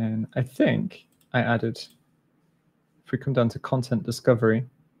then I think I added. If we come down to content discovery.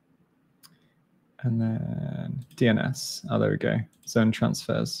 And then DNS. Oh, there we go. Zone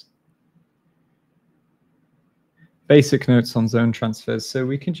transfers. Basic notes on zone transfers. So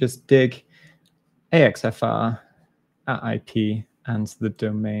we can just dig AXFR at IP and the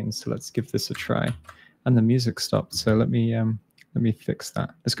domain. So let's give this a try. And the music stopped. So let me fix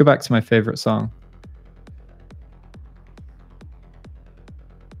that. Let's go back to my favorite song.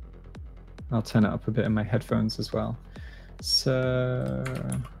 I'll turn it up a bit in my headphones as well. So.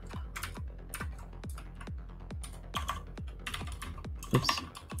 Oops.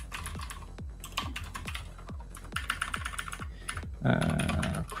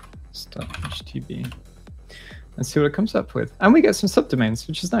 .htb. And see what it comes up with. And we get some subdomains,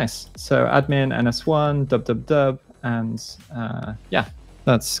 which is nice. So admin, ns1, www, and yeah,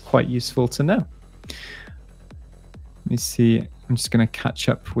 that's quite useful to know. Let me see. I'm just going to catch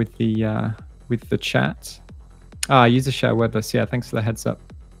up with the chat. User share webless. Yeah, thanks for the heads up.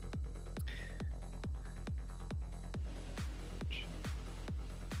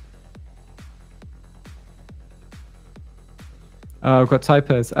 Oh, I've got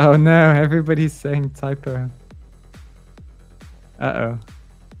typos. Oh no, everybody's saying typo. Uh-oh.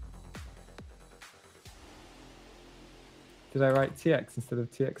 Did I write TX instead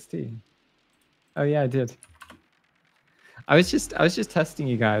of TXT? Oh yeah, I did. I was just testing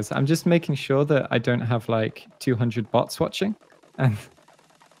you guys. I'm just making sure that I don't have like 200 bots watching. And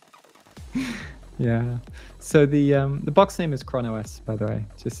yeah. So the box name is ChronoS, by the way.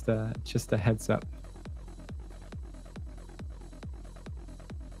 Just a heads up.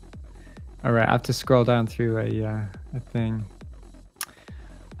 All right, I have to scroll down through a thing.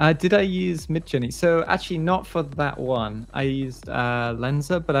 Did I use Midjourney? So actually, not for that one. I used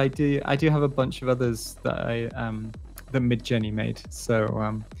Lensa, but I do have a bunch of others that that Midjourney made.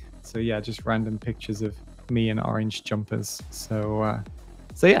 So so yeah, just random pictures of me in orange jumpers. So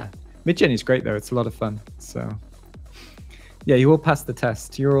yeah, Midjourney is great though. It's a lot of fun. So yeah, you will pass the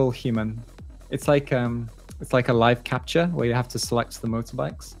test. You're all human. It's like a live capture where you have to select the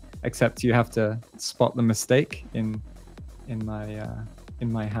motorbikes. Except you have to spot the mistake in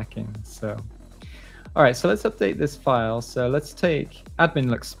my hacking. So, all right. So let's update this file. So let's take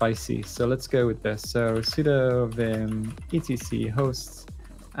admin looks spicy. So let's go with this. So sudo vim etc hosts,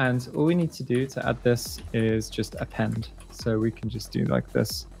 and all we need to do to add this is just append. So we can just do like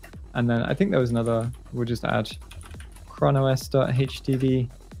this, and then I think there was another. We'll just add chronos.htv.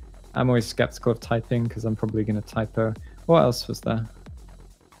 I'm always skeptical of typing because I'm probably going to typo. What else was there?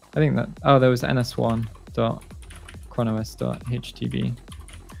 I think that, there was ns1.chronos.htv.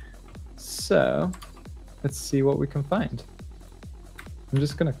 So let's see what we can find. I'm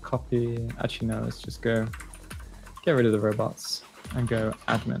just going to copy, actually no, let's just go get rid of the robots and go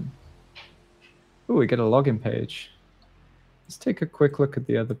admin. Oh, we get a login page. Let's take a quick look at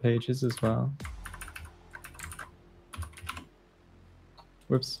the other pages as well.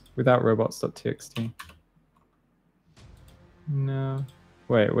 Whoops, without robots.txt. No.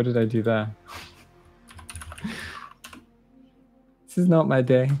 Wait, what did I do there? This is not my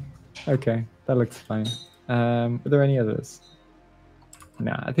day. Okay, That looks fine. Are there any others?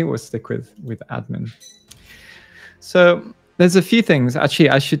 Nah, I think we'll stick with admin. So there's a few things.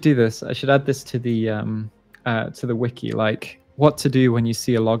 Actually, I should do this. I should add this to the wiki, like what to do when you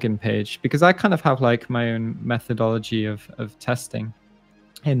see a login page, because I kind of have like my own methodology of testing.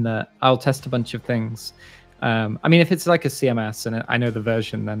 In that, I'll test a bunch of things. I mean, if it's like a CMS and I know the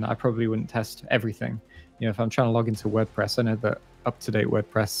version, then I probably wouldn't test everything. You know, if I'm trying to log into WordPress, I know that up-to-date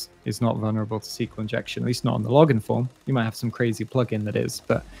WordPress is not vulnerable to SQL injection, at least not on the login form. You might have some crazy plugin that is,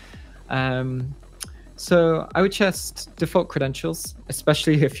 but so I would test default credentials,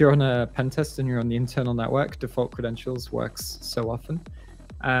 especially if you're on a pen test and you're on the internal network. Default credentials works so often.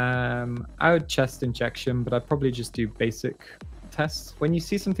 I would test injection, but I'd probably just do basic tests. When you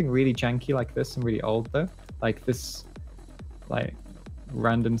see something really janky like this and really old though, like this, like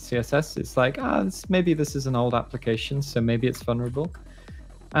random CSS, it's like, maybe this is an old application, so maybe it's vulnerable.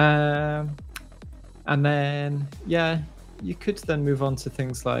 And then, yeah, you could then move on to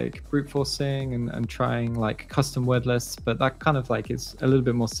things like brute forcing and trying like custom word lists, but that kind of like is a little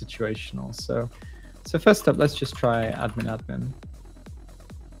bit more situational. So first up, let's just try admin.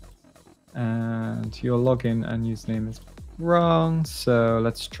 And your login and username is wrong, so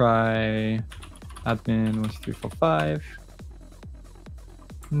let's try admin12345.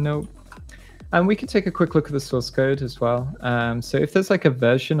 Nope. And we could take a quick look at the source code as well. So if there's like a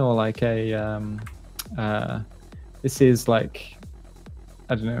version or like a this is like,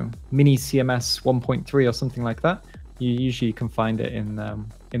 I don't know, mini CMS 1.3 or something like that, you usually can find it in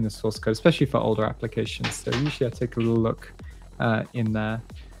the source code, especially for older applications. So usually I take a little look in there.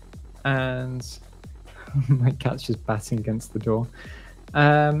 And my cat's just batting against the door.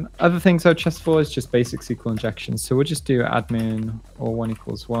 Other things I would test for is just basic SQL injections. So we'll just do admin or 1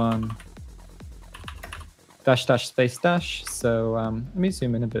 = 1 --space-. So let me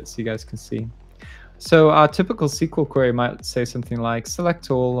zoom in a bit so you guys can see. So our typical SQL query might say something like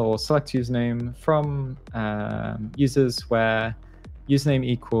select all or select username from users where username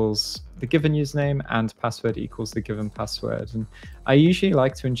equals the given username and password equals the given password. And I usually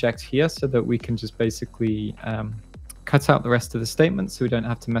like to inject here so that we can just basically cut out the rest of the statement so we don't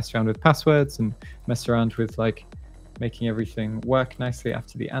have to mess around with passwords and mess around with like making everything work nicely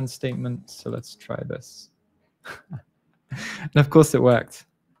after the and statement. So let's try this. And of course it worked.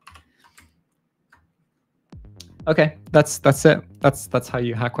 Okay, that's it. That's how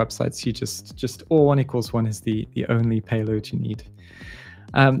you hack websites. You just or 1 = 1 is the only payload you need.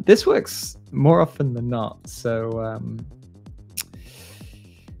 This works more often than not. So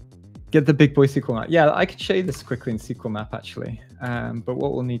get the big boy SQL map. Yeah, I could show you this quickly in SQL map actually. But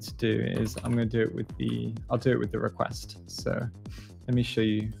what we'll need to do is I'm going to do it with I'll do it with the request. So let me show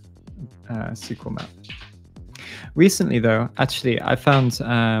you SQL map. Recently though, actually I found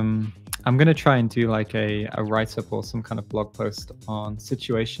I'm going to try and do like a write-up or some kind of blog post on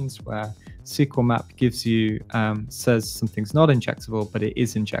situations where SQL map gives you, says something's not injectable, but it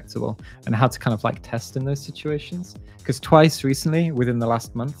is injectable, and how to kind of like test in those situations. Because twice recently, within the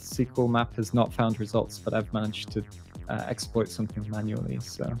last month, SQL map has not found results, but I've managed to exploit something manually.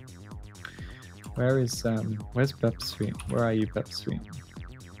 So where's Burp Suite? Where are you, Burp Suite?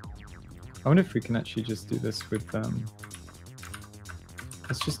 I wonder if we can actually just do this with,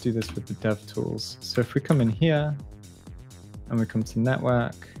 let's just do this with the dev tools. So if we come in here and we come to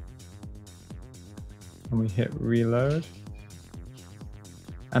network and we hit reload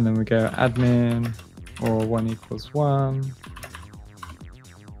and then we go admin or 1 = 1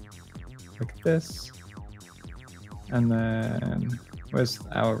 like this. And then where's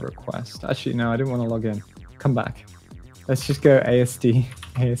our request? Actually, no, I didn't want to log in. Come back. Let's just go ASD.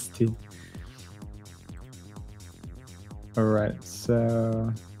 All right,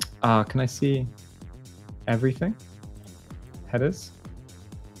 so can I see everything? Headers?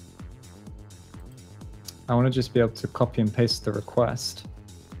 I want to just be able to copy and paste the request.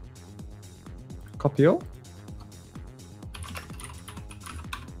 Copy all?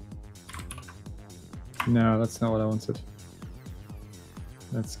 No, that's not what I wanted.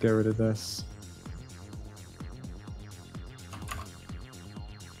 Let's get rid of this.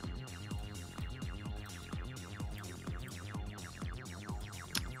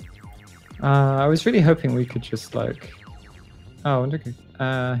 I was really hoping we could just like, oh,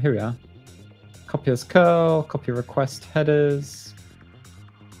 here we are. Copy as curl, copy request headers.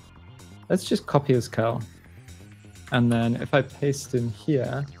 Let's just copy as curl. And then if I paste in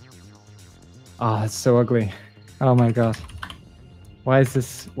here, it's so ugly. Oh my God. Why is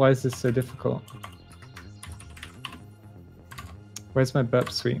this so difficult? Where's my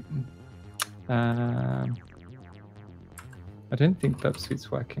Burp Suite? I don't think Burp Suite's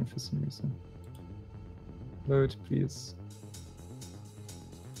working for some reason. Load, please.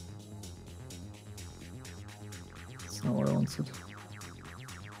 That's not what I wanted.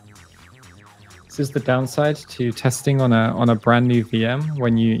 This is the downside to testing on a brand new VM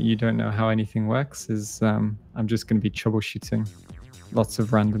when you don't know how anything works. Is I'm just going to be troubleshooting lots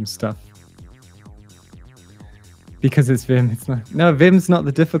of random stuff because it's Vim. It's not. No, Vim's not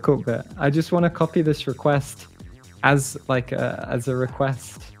the difficult bit. I just want to copy this request as like as a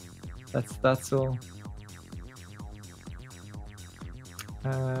request. That's all.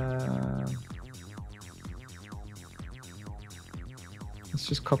 Let's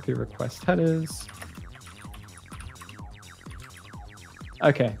just copy request headers.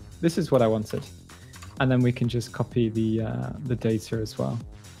 Okay, this is what I wanted. And then we can just copy the data as well.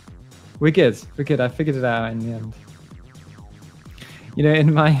 We're good. We're good. I figured it out in the end. You know,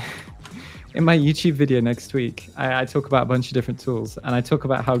 in my YouTube video next week, I talk about a bunch of different tools, and I talk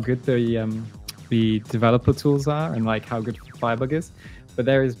about how good the developer tools are and like how good Firebug is. But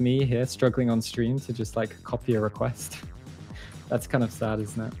there is me here struggling on stream to just like copy a request. That's kind of sad,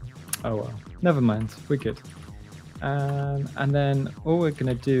 isn't it? Oh well, never mind. We're good. And then all we're going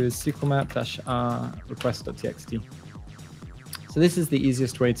to do is SQL map-r request.txt. So this is the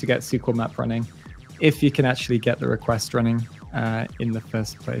easiest way to get SQL map running if you can actually get the request running in the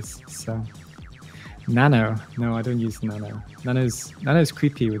first place. So Nano. No, I don't use Nano. Nano's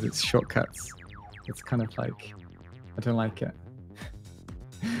creepy with its shortcuts. It's kind of like, I don't like it.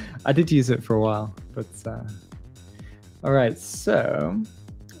 I did use it for a while, but all right, so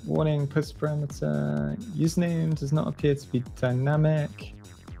warning, post parameter username does not appear to be dynamic.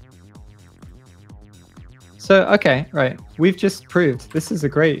 So, okay, right. We've just proved this is a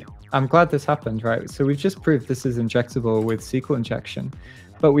great, I'm glad this happened, right? So we've just proved this is injectable with SQL injection,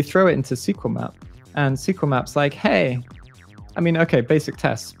 but we throw it into SQL map, and SQL map's like, hey, I mean, okay, basic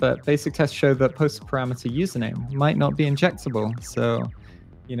tests, but basic tests show that post parameter username might not be injectable. So,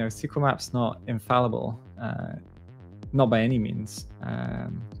 you know, SQL map's not infallible. Not by any means.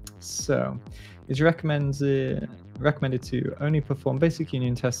 So it's recommended to only perform basic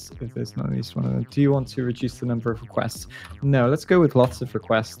union tests if there's not at least one of them. Do you want to reduce the number of requests? No, let's go with lots of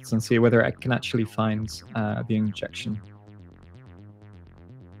requests and see whether it can actually find the injection.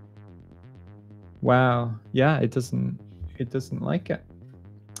 Wow, yeah, it doesn't like it.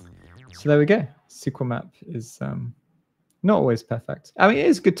 So there we go. SQL map is not always perfect. I mean, it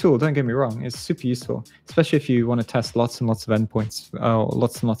is a good tool, don't get me wrong. It's super useful, especially if you want to test lots and lots of endpoints or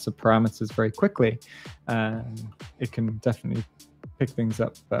lots and lots of parameters very quickly. It can definitely pick things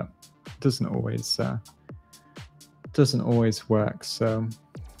up, but it doesn't always work. So,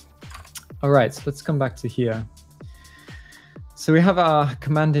 all right, so let's come back to here. So we have our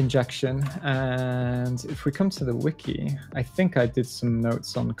command injection, and if we come to the wiki, I think I did some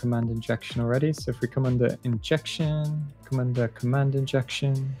notes on command injection already. So if we come under injection, come under command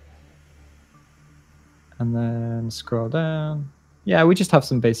injection, and then scroll down. Yeah, we just have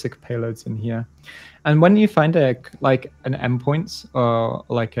some basic payloads in here. And when you find an endpoint or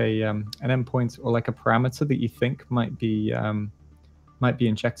like an endpoint or like a parameter that you think might be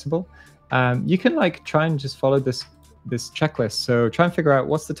injectable, you can like try and just follow this checklist. So try and figure out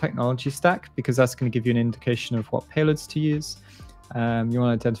what's the technology stack, because that's going to give you an indication of what payloads to use. You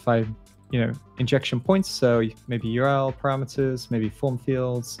want to identify, injection points. So maybe URL parameters, maybe form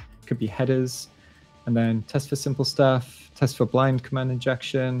fields, could be headers, and then test for simple stuff, test for blind command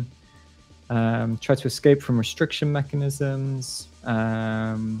injection, try to escape from restriction mechanisms,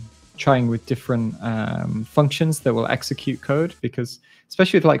 trying with different functions that will execute code, because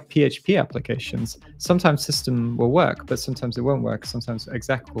especially with like PHP applications, sometimes system will work, but sometimes it won't work. Sometimes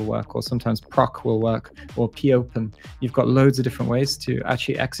exec will work, or sometimes proc will work, or popen. You've got loads of different ways to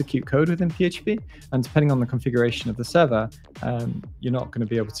actually execute code within PHP, and depending on the configuration of the server, you're not going to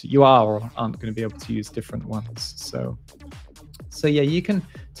be able to, you are or aren't going to be able to use different ones. So yeah, you can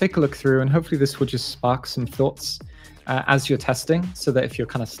take a look through, and hopefully this will just spark some thoughts as you're testing, so that if you're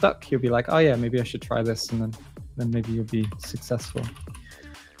kind of stuck, you'll be like, oh yeah, maybe I should try this, and then maybe you'll be successful.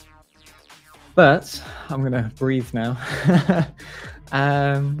 But I'm going to breathe now.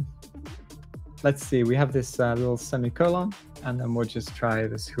 Let's see, we have this little semicolon, and then we'll just try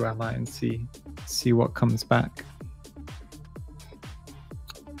this who am I and see what comes back.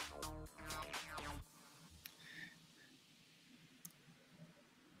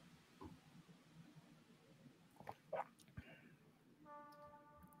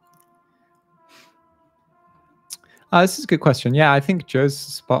 This is a good question. Yeah, I think Joe's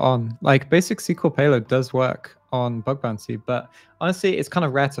spot on. Like, basic SQL payload does work on bug bounty, but honestly, it's kind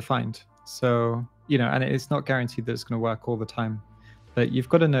of rare to find. So, and it's not guaranteed that it's going to work all the time. But you've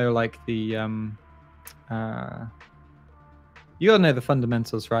got to know, like, the you gotta know the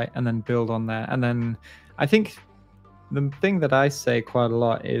fundamentals, right? And then build on there. And then I think the thing that I say quite a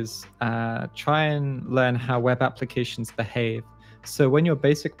lot is try and learn how web applications behave. So when your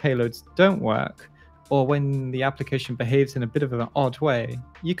basic payloads don't work, or when the application behaves in a bit of an odd way,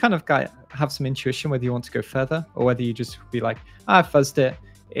 you kind of have some intuition whether you want to go further or whether you just be like, I fuzzed it,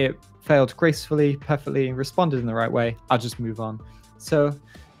 it failed gracefully, perfectly, responded in the right way, I'll just move on. So,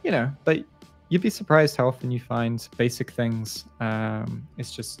 you know, but you'd be surprised how often you find basic things.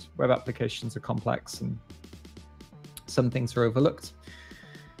 It's just web applications are complex and some things are overlooked.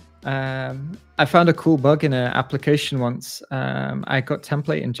 I found a cool bug in an application once. I got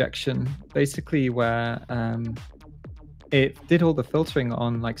template injection, basically where it did all the filtering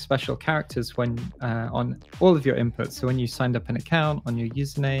on like special characters when on all of your inputs. So when you signed up an account, on your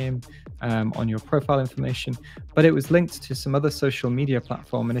username, on your profile information, but it was linked to some other social media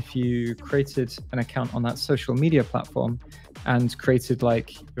platform. And if you created an account on that social media platform and created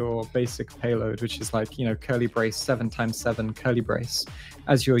like your basic payload, which is like, you know, curly brace 7x7 curly brace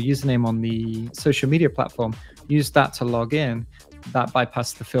as your username on the social media platform, used that to log in, that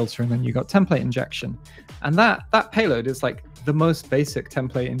bypassed the filter, and then you got template injection. And that payload is like the most basic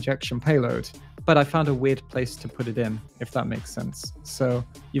template injection payload, but I found a weird place to put it in, if that makes sense. So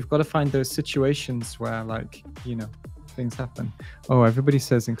you've got to find those situations where, like, you know, things happen. Oh, everybody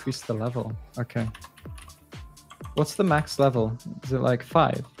says increase the level. Okay. What's the max level? Is it like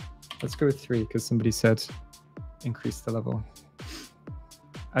 5? Let's go with 3 because somebody said increase the level.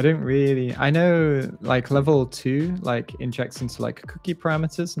 I don't really, I know like level 2 like injects into like cookie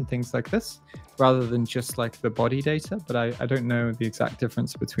parameters and things like this rather than just like the body data, but I don't know the exact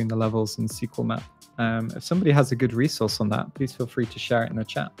difference between the levels in SQL map. If somebody has a good resource on that, please feel free to share it in the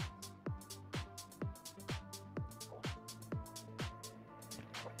chat.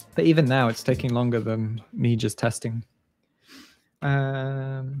 But even now it's taking longer than me just testing. Do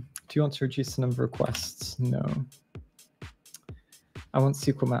you want to reduce the number of requests? No. I want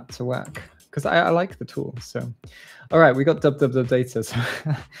SQL map to work because I like the tool. So, all right, we got dub data. So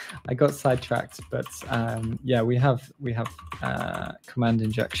I got sidetracked, but yeah, we have command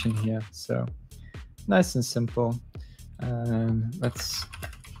injection here. So nice and simple. Let's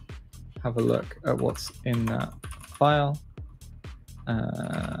have a look at what's in that file.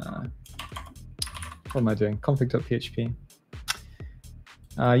 What am I doing? Config.php.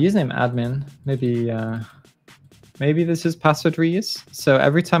 Username admin. Maybe this is password reuse. So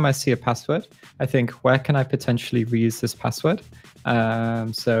every time I see a password, I think, where can I potentially reuse this password?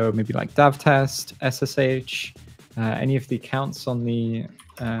 So maybe like dav test, SSH, any of the accounts on the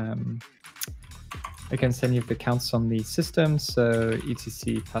against any of the accounts on the system. So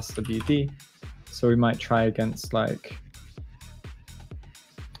etc passwd. So we might try against like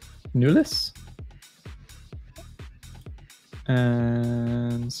Nulis.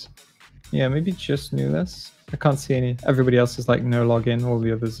 And yeah, maybe just Nulis. I can't see any. Everybody else is like no login. All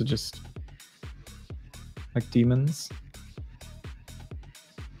the others are just like demons.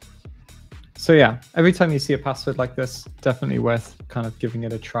 So yeah, every time you see a password like this, definitely worth kind of giving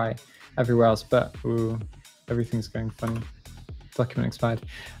it a try everywhere else. But ooh, everything's going funny. Document expired.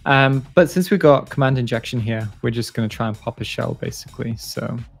 But since we got command injection here, we're just going to try and pop a shell basically.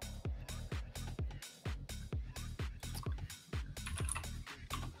 So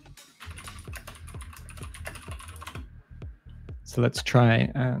let's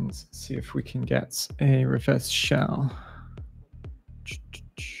try and see if we can get a reverse shell.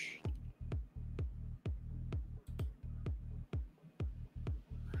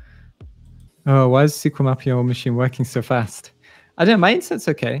 Oh, why is SQL map your machine working so fast? I don't know, my internet's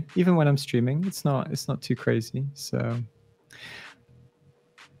okay. Even when I'm streaming, it's not too crazy. So,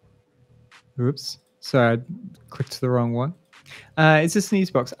 oops, sorry, I clicked the wrong one. Is this an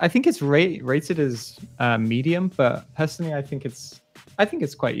easy box? I think it's rated as medium, but personally, I think it's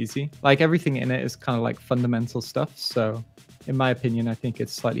quite easy. Like everything in it is kind of like fundamental stuff. So, in my opinion, I think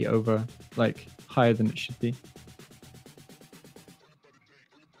it's slightly over, like higher than it should be.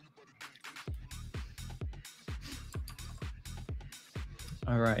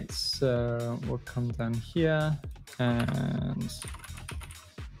 All right, so we'll come down here and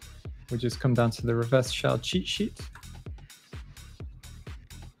we'll just come down to the reverse shell cheat sheet.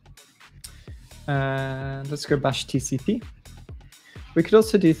 And let's go bash TCP. We could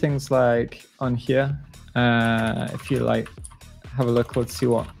also do things like on here. If you like have a look, let's see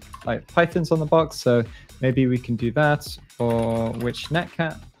what like Python's on the box. So maybe we can do that, or which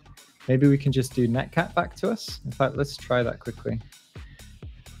netcat. Maybe we can just do netcat back to us. In fact, let's try that quickly.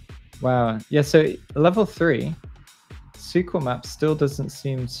 Wow. Yeah, so level 3. SQL map still doesn't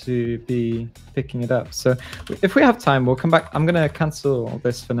seem to be picking it up. So if we have time, we'll come back. I'm going to cancel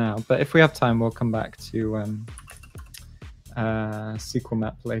this for now, but if we have time, we'll come back to SQL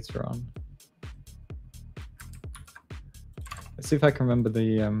map later on. Let's see if I can remember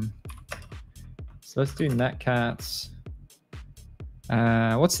the... So let's do netcats.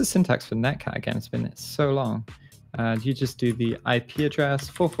 What's the syntax for netcat again? It's been so long. You just do the IP address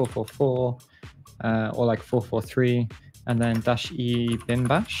 4444 or like 443, and then -e bin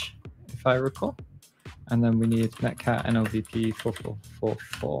bash, if I recall. And then we need netcat NLVP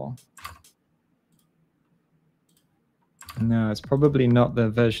 4444. No, it's probably not the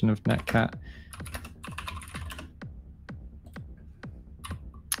version of netcat.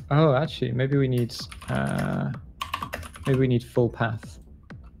 Oh, actually, maybe we need full path.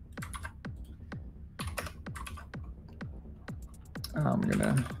 I'm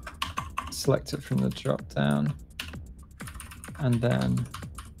gonna select it from the drop down, and then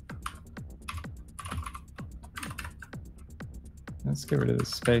let's get rid of the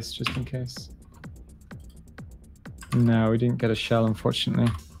space just in case. No, we didn't get a shell, unfortunately.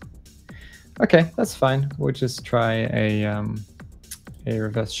 Okay, that's fine. We'll just try a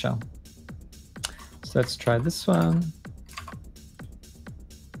reverse shell. So let's try this one.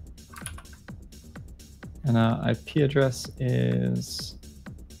 And our IP address is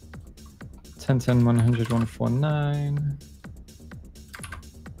 10.10.100.149.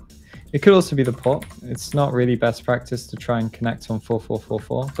 It could also be the port. It's not really best practice to try and connect on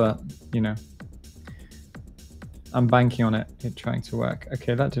 4444, but you know, I'm banking on it trying to work.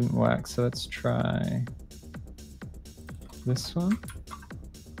 Okay, that didn't work, so let's try this one.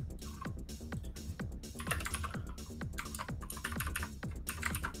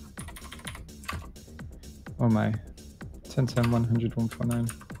 Oh my, 10.10.100.149.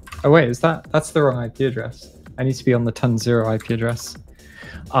 Oh wait, that's the wrong IP address. I need to be on the 10.0 IP address.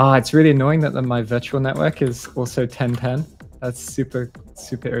 Ah, it's really annoying that my virtual network is also 10.10. That's super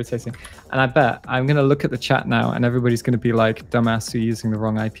irritating. And I bet I'm gonna look at the chat now and everybody's gonna be like, dumbass, you're using the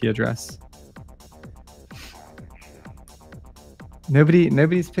wrong IP address.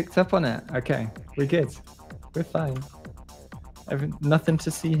 Nobody's picked up on it. Okay, we're good. We're fine. Nothing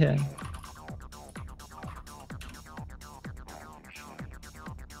to see here.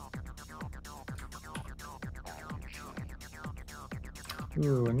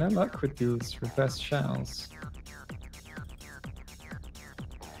 Ooh, no luck with these reverse shells.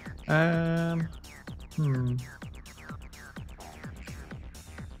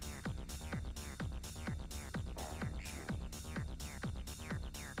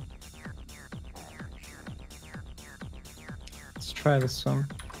 Let's try this one.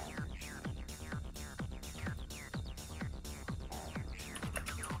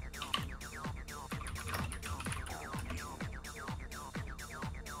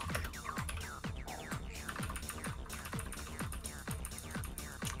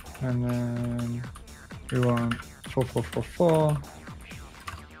 And then we want 4444,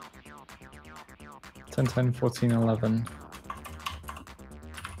 10.10, 14, 11.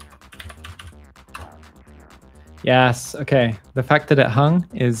 Yes, okay. The fact that it hung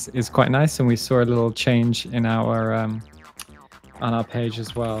is quite nice, and we saw a little change in our on our page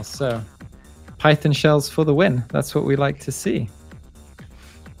as well. So Python shells for the win. That's what we like to see.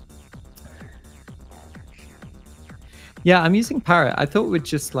 Yeah, I'm using Parrot. I thought we'd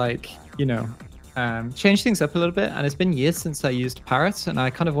just like, you know, change things up a little bit. And it's been years since I used Parrot, and I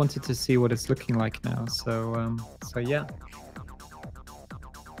kind of wanted to see what it's looking like now. So, so yeah.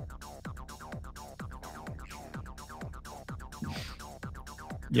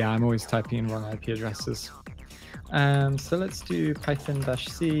 Yeah, I'm always typing in wrong IP addresses. So let's do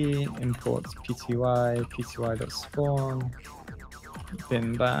Python-C import pty.spawn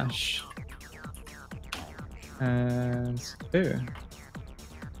bin bash. And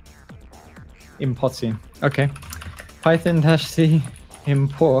importing. Okay, Python-C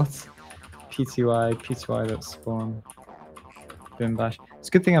import pty.spawn bin bash. It's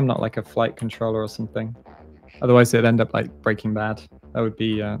a good thing I'm not like a flight controller or something. Otherwise, it'd end up like Breaking Bad. That would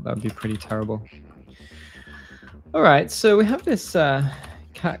be pretty terrible. All right, so we have this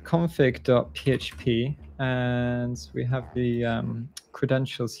catconfig.php, and we have the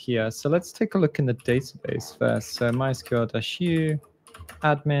credentials here. So let's take a look in the database first. So mysql-u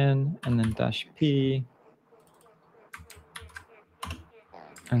admin, and then -p,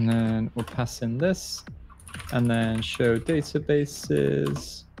 and then we'll pass in this, and then show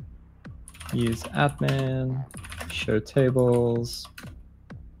databases, use admin, show tables,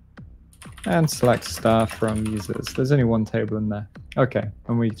 and select star from users. There's only one table in there. Okay,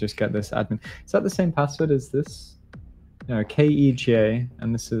 and we just get this admin. Is that the same password as this? no, KEJ,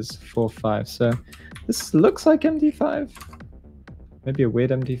 and this is 4.5. So this looks like MD5, maybe a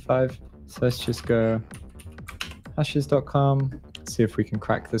weird MD5. So let's just go hashes.com, see if we can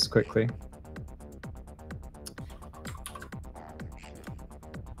crack this quickly.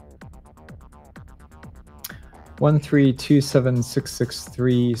 One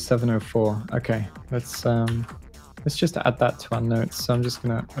 1327663 Okay, let's just add that to our notes. So I'm just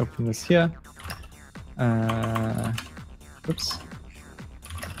gonna open this here. Oops.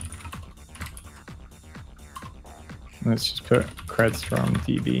 Let's just put creds from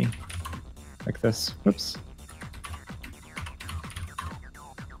DB like this. Whoops.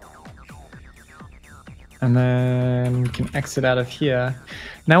 And then we can exit out of here.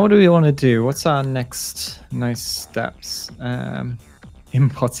 Now, what do we want to do? What's our next nice steps?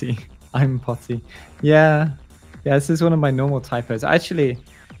 Impotty. I'm potty. Yeah. Yeah, this is one of my normal typos. Actually,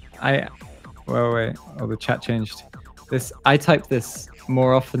 wait. Oh, the chat changed. I type this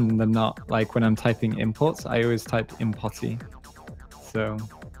more often than not. Like when I'm typing imports, I always type impotty. So,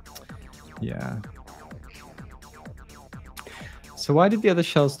 yeah. So why did the other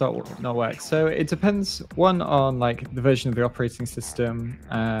shells not work? So it depends, one, on like the version of the operating system,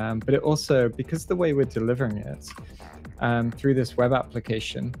 but it also, because the way we're delivering it through this web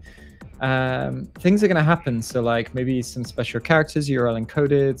application, things are going to happen. So like maybe some special characters URL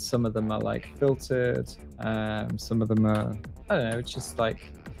encoded, some of them are like filtered, some of them are, I don't know, it's just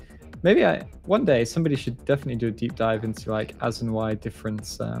like, maybe one day somebody should definitely do a deep dive into like as and why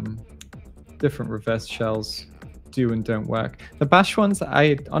different reverse shells do and don't work. The bash ones,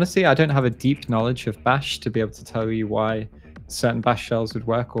 honestly, I don't have a deep knowledge of bash to be able to tell you why certain bash shells would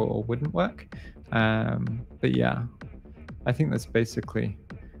work or wouldn't work. But yeah, I think that's basically,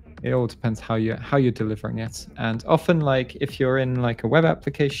 it all depends how you're delivering it. And often, like if you're in like a web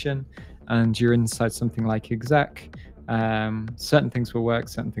application and you're inside something like exec, certain things will work,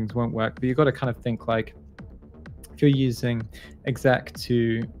 certain things won't work, but you've got to kind of think like, if you're using exec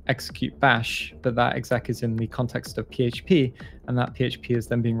to execute bash, but that exec is in the context of PHP, and that PHP is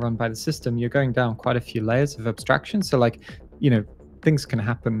then being run by the system, you're going down quite a few layers of abstraction. So like, things can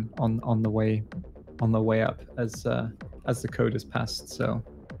happen on the way up as the code is passed. So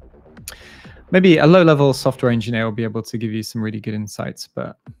maybe a low-level software engineer will be able to give you some really good insights,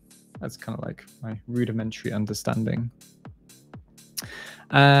 but that's kind of like my rudimentary understanding.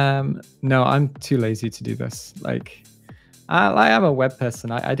 No, I'm too lazy to do this. Like, I am a web person.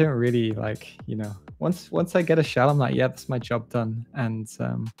 I don't really like, once I get a shell, I'm like, yeah, that's my job done. And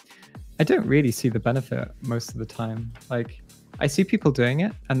I don't really see the benefit most of the time. Like, I see people doing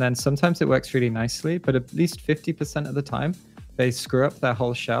it, and then sometimes it works really nicely, but at least 50% of the time, they screw up their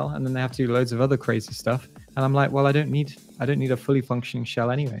whole shell, and then they have to do loads of other crazy stuff. And I'm like, well, I don't need a fully functioning shell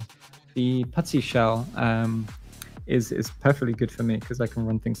anyway. The putty shell is perfectly good for me because I can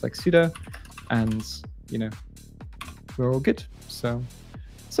run things like sudo, and we're all good. So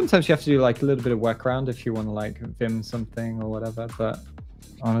sometimes you have to do like a little bit of workaround if you want to like vim something or whatever, but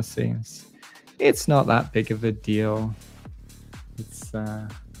honestly, it's not that big of a deal.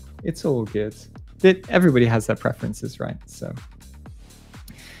 It's all good. Everybody has their preferences, right? So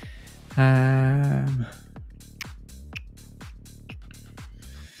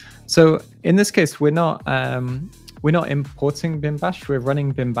so in this case, we're not importing bin bash. We're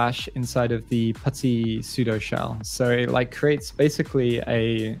running bin bash inside of the putty sudo shell. So it like creates basically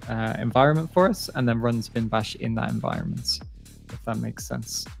a environment for us and then runs bin bash in that environment, if that makes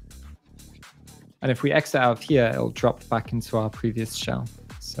sense. And if we exit out of here, it'll drop back into our previous shell.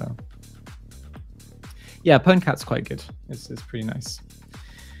 So yeah, PwnCat's quite good. It's pretty nice.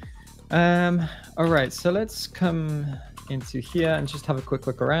 All right, so let's come into here and just have a quick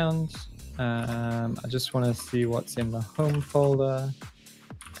look around. I just want to see what's in the home folder.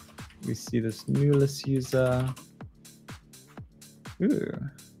 We see this Newless user. Ooh,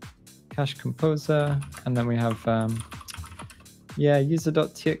 Cache Composer. And then we have, yeah,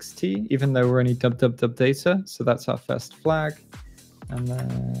 user.txt, even though we're only dub data. So that's our first flag. And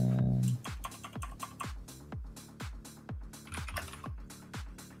then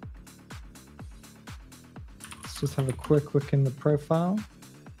let's just have a quick look in the profile.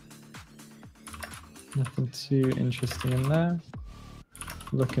 Nothing too interesting in there.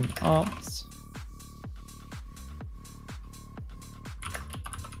 Look in ops.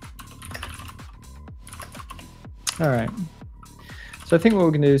 All right. So I think what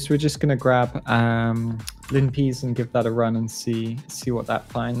we're going to do is we're just going to grab linpeas and give that a run and see what that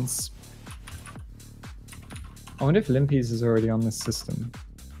finds. I wonder if linpeas is already on this system.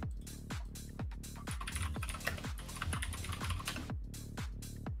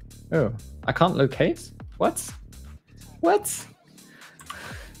 Oh, I can't locate? What? What?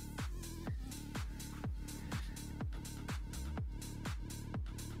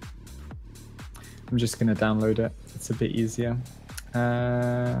 I'm just going to download it. It's a bit easier.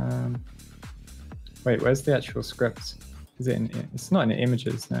 Wait, where's the actual script? Is it in? It's not in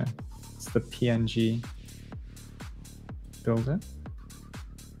images, no. It's the PNG builder.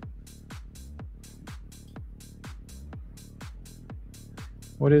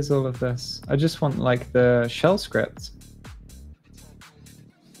 What is all of this? I just want like the shell script.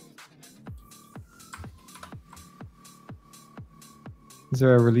 Is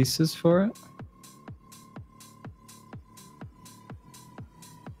there a releases for it?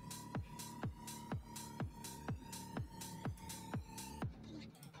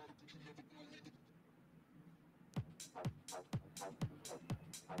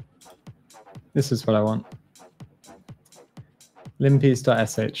 This is what I want.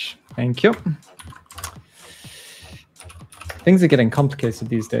 Limpies.sh. Thank you. Things are getting complicated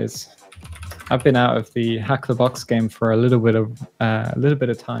these days. I've been out of the Hack the Box game for a little bit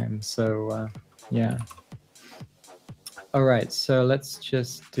of time, so yeah. All right, so let's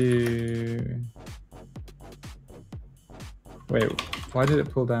just do. Wait, why did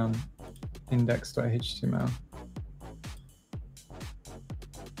it pull down index.html?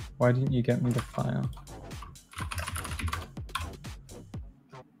 Why didn't you get me the file?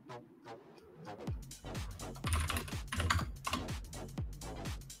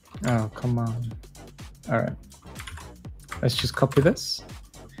 Oh, come on. All right. Let's just copy this.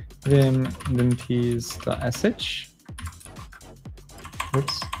 Vim limpies.sh.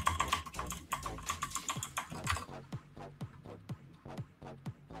 Whoops.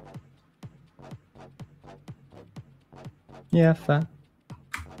 Yeah, fair.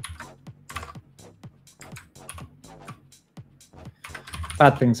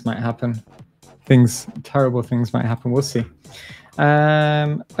 Bad things might happen. Terrible things might happen. We'll see.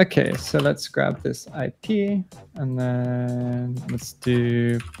 Okay, so let's grab this IP and then let's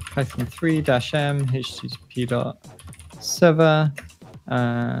do Python 3-m http.server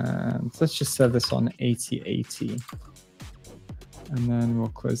and let's just serve this on 8080 and then we'll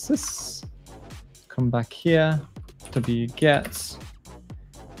close this, come back here, wget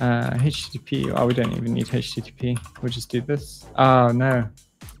http. Oh, we don't even need http, we'll just do this. Oh no.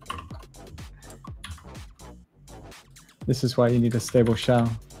 This is why you need a stable shell.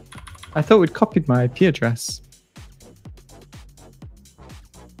 I thought we'd copied my IP address.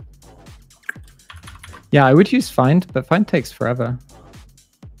 Yeah, I would use find, but find takes forever.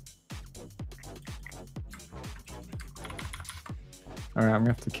 All right, I'm gonna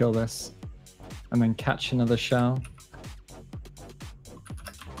have to kill this and then catch another shell.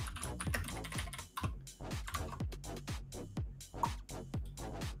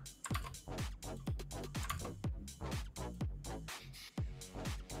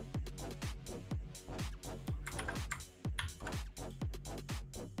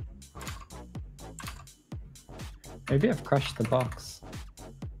 Maybe I've crashed the box.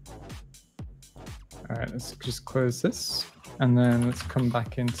 All right, let's just close this. And then let's come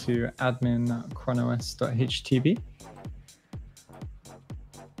back into admin chronos.htb.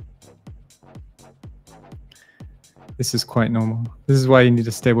 This is quite normal. This is why you need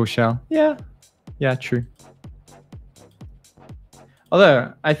a stable shell. Yeah, true.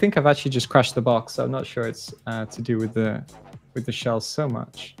 Although I think I've actually just crashed the box, so I'm not sure it's to do with the shell so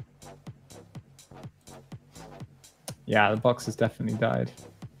much. Yeah, the box has definitely died.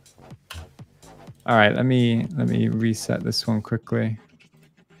 All right, let me reset this one quickly.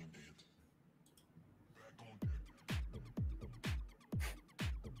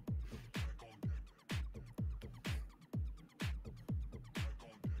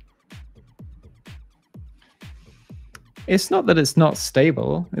 It's not that it's not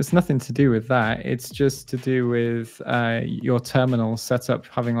stable. It's nothing to do with that. It's just to do with your terminal setup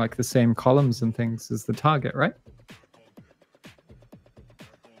having like the same columns and things as the target, right?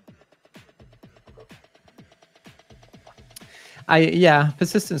 Yeah,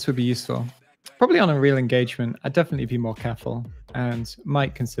 persistence would be useful. Probably on a real engagement, I'd definitely be more careful and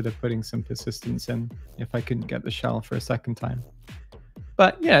might consider putting some persistence in if I couldn't get the shell for a second time.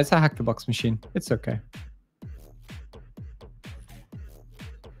 But yeah, it's a hack the box machine. It's okay.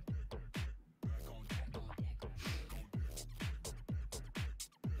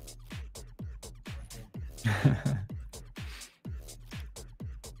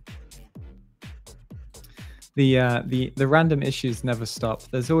 The random issues never stop.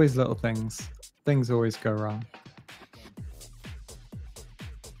 There's always little things. Things always go wrong.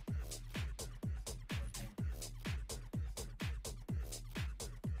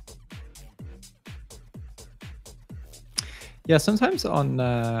 Yeah, sometimes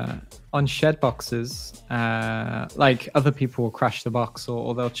on shared boxes, like other people will crash the box,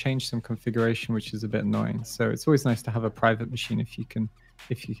 or they'll change some configuration, which is a bit annoying. So it's always nice to have a private machine if you can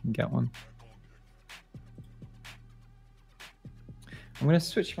get one. I'm going to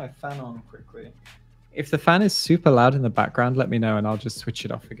switch my fan on quickly. If the fan is super loud in the background, let me know and I'll just switch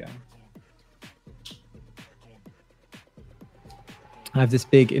it off again. I have this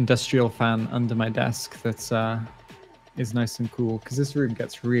big industrial fan under my desk that is nice and cool because this room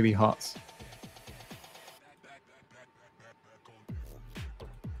gets really hot.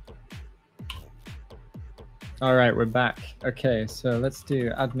 All right, we're back. Okay, so let's do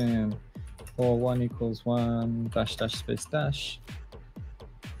admin for 1 = 1 -- space dash.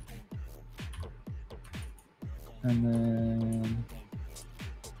 And then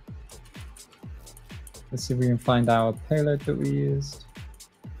let's see if we can find our payload that we used.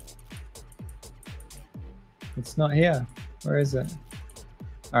 It's not here. Where is it?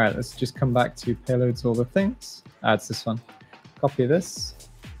 All right, let's just come back to payloads, all the things. It's this one. Copy this,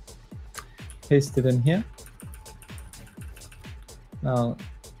 paste it in here. I'll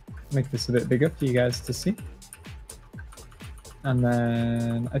make this a bit bigger for you guys to see. And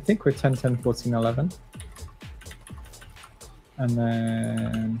then I think we're 10, 10, 14, 11. And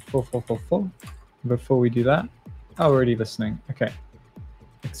then 4, 4, 4, 4. Before we do that, oh, we're already listening. Okay,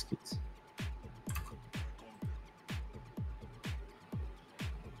 execute.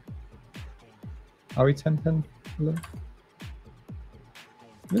 Are we 10, 10, 11?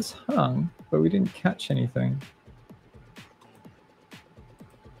 This hung, but we didn't catch anything.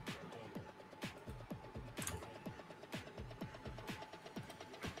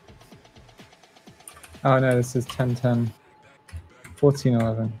 Oh no, this is 10, 10, 14,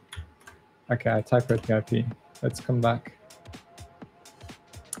 11. Okay, I typed the IP. Let's come back.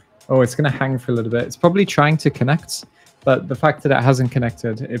 Oh, it's going to hang for a little bit. It's probably trying to connect, but the fact that it hasn't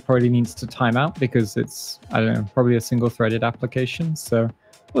connected, it probably needs to time out because it's, I don't know, probably a single-threaded application. So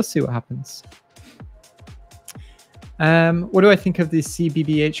we'll see what happens. What do I think of the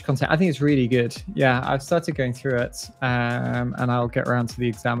CBBH content? I think it's really good. Yeah, I've started going through it, and I'll get around to the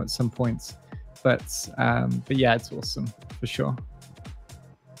exam at some point. But yeah, it's awesome for sure.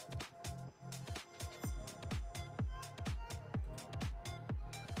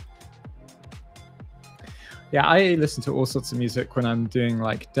 Yeah, I listen to all sorts of music when I'm doing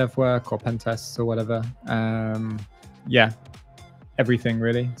like dev work or pen tests or whatever. Yeah, everything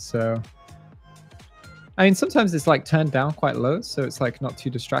really. So, I mean, sometimes it's like turned down quite low, so it's like not too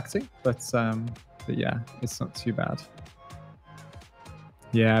distracting. But yeah, it's not too bad.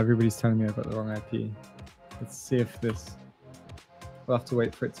 Yeah, everybody's telling me I've got the wrong IP. Let's see if this... We'll have to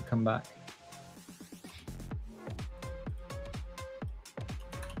wait for it to come back.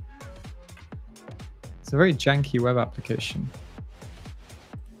 It's a very janky web application.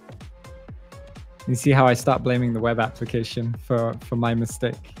 You see how I start blaming the web application for my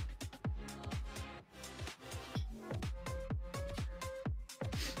mistake.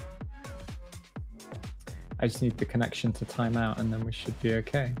 I just need the connection to time out and then we should be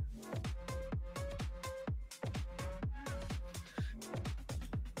okay.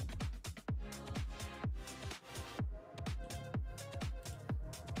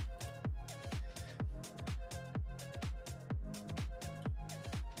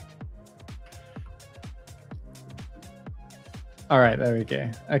 All right, there we go.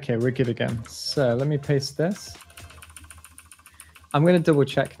 Okay, we're good again. So let me paste this. I'm going to double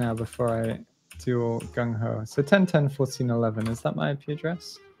check now before I do all gung-ho. So 10, 10, 14, 11. Is that my IP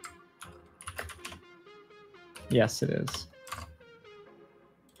address? Yes, it is.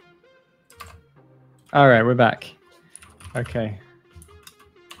 All right, we're back. Okay.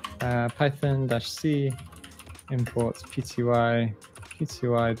 Python-c import pty.spawn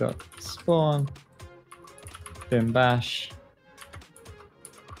bin bash.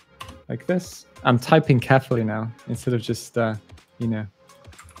 Like this. I'm typing carefully now instead of just, you know.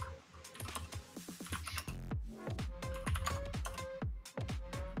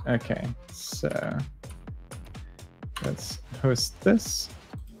 Okay, so let's host this.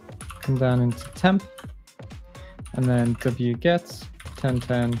 Come down into temp, and then wget 10,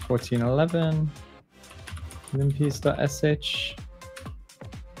 10, 14, 11 limpies.sh.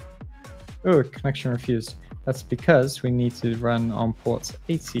 Oh, connection refused. That's because we need to run on port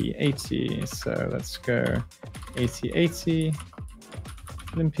 8080. So let's go 8080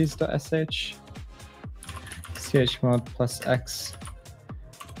 limpies.sh chmod +x.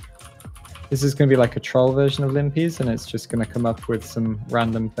 This is going to be like a troll version of limpies, and it's just going to come up with some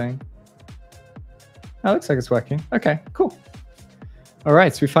random thing. Oh, looks like it's working. Okay, cool. All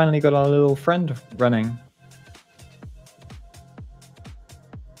right, so we finally got our little friend running.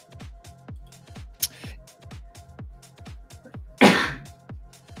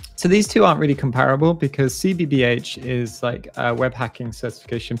 So these two aren't really comparable because CBBH is like a web hacking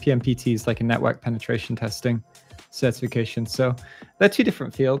certification. PMPT is like a network penetration testing certification. So they're two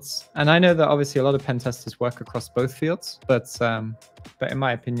different fields. And I know that obviously a lot of pen testers work across both fields, but in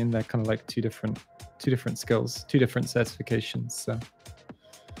my opinion, they're kind of like two different skills, two different certifications. So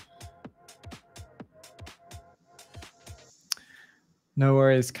no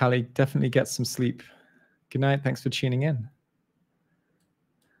worries, Callie. Definitely get some sleep. Good night. Thanks for tuning in.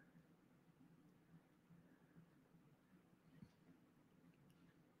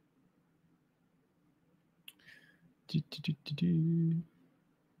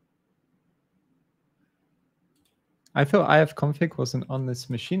 I thought ifconfig wasn't on this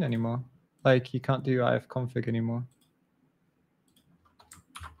machine anymore. Like you can't do ifconfig anymore.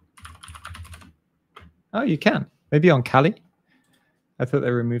 Oh, you can. Maybe on Kali. I thought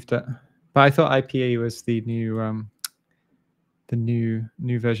they removed it, but I thought IPA was the new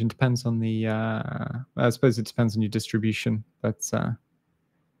version. Depends on the. I suppose it depends on your distribution, but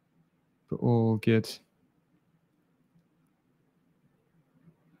all good.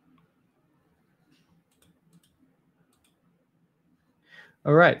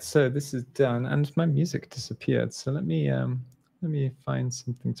 All right, so this is done, and my music disappeared. So let me find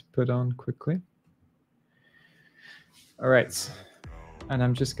something to put on quickly. All right, and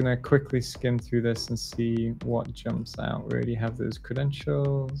I'm just gonna quickly skim through this and see what jumps out. We already have those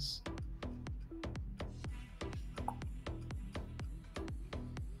credentials.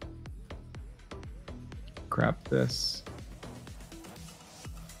 Grab this.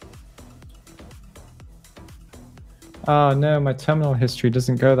 Oh no, my terminal history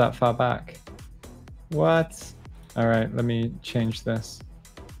doesn't go that far back. What? All right, let me change this.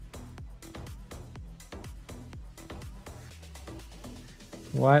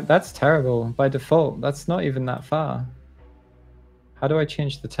 What? That's terrible. By default, that's not even that far. How do I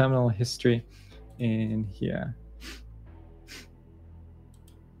change the terminal history in here?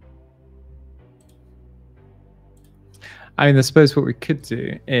 I mean, I suppose what we could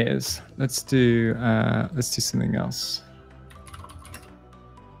do is let's do something else.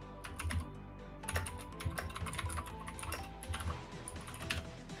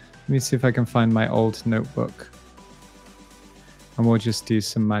 Let me see if I can find my old notebook, and we'll just do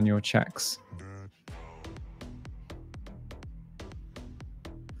some manual checks.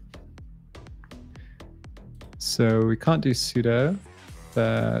 So we can't do sudo,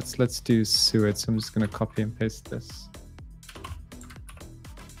 but let's do sudo. So I'm just going to copy and paste this.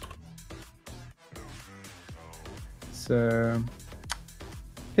 So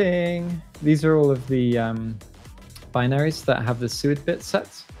ping, these are all of the binaries that have the sudo bit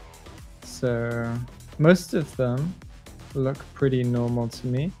set. So most of them look pretty normal to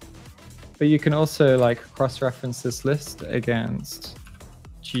me, but you can also like cross-reference this list against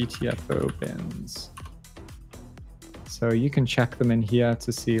GTFO bins. So you can check them in here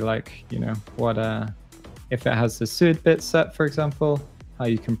to see like, you know, what if it has the sudo bit set, for example, how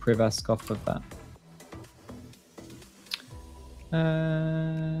you can privesc off of that.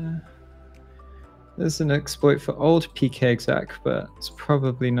 There's an exploit for old pkexec, but it's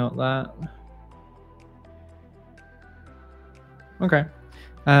probably not that. Okay.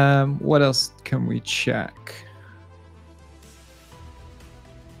 What else can we check?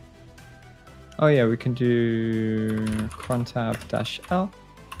 Oh yeah, we can do crontab-l.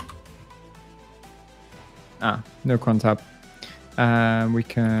 Ah, no crontab. We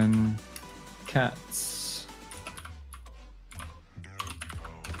can cats.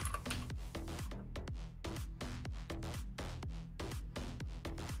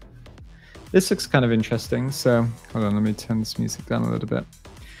 This looks kind of interesting. So hold on, let me turn this music down a little bit.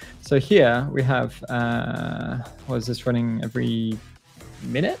 So here we have, what is this running every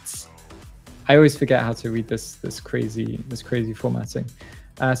minute? I always forget how to read this crazy formatting.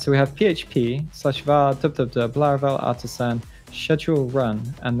 So we have php/var www laravel artisan schedule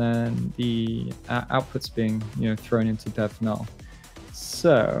run, and then the outputs being thrown into dev null.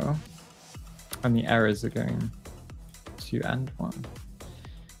 So, and the errors are going to and one.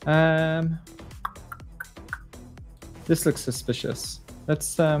 This looks suspicious.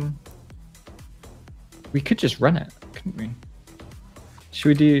 Let's we could just run it, couldn't we?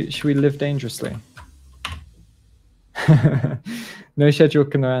 Should we live dangerously? No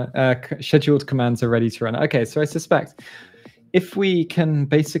scheduled commands are ready to run. Okay, so I suspect if we can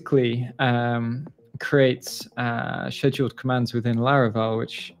basically create scheduled commands within Laravel,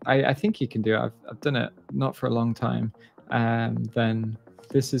 which I think you can do. I've done it not for a long time. Then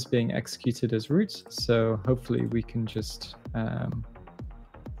this is being executed as root, so hopefully we can just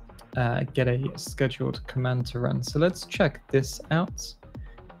get a scheduled command to run. So let's check this out.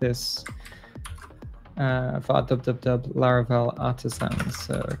 this var www Laravel artisan.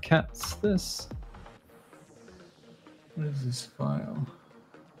 So cats this. What is this file?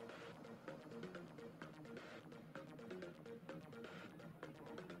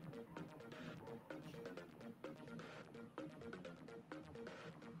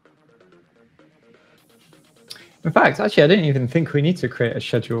 In fact, actually, I didn't even think we need to create a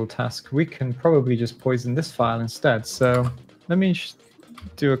schedule task. We can probably just poison this file instead. So let me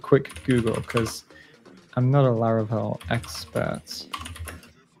do a quick Google, because I'm not a Laravel expert.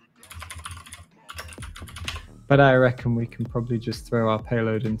 But I reckon we can probably just throw our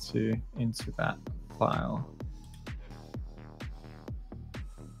payload into that file.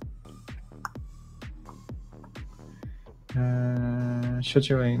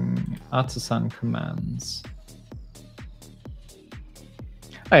 Scheduling artisan commands.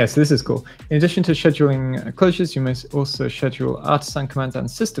 Oh yeah, so this is cool. In addition to scheduling closures, you must also schedule artisan commands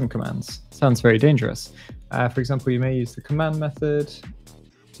and system commands. Sounds very dangerous. For example, you may use the command method.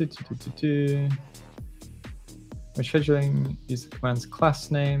 When scheduling, use the command's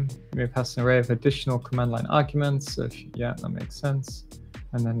class name. You may pass an array of additional command line arguments. So yeah, that makes sense.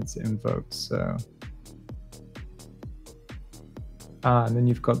 And then it's invoked. So, and then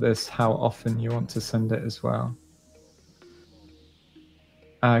you've got this how often you want to send it as well.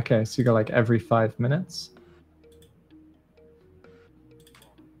 Okay, so you got like every 5 minutes.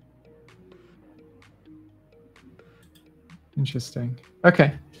 Interesting.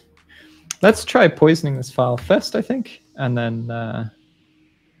 Okay, let's try poisoning this file first, I think, and then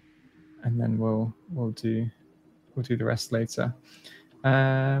we'll do the rest later.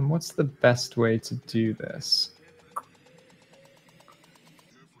 What's the best way to do this?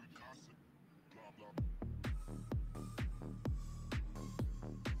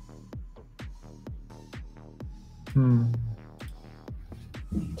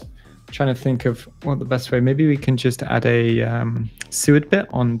 Trying to think of what the best way. Maybe we can just add a suid bit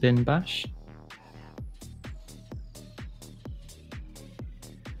on bin bash.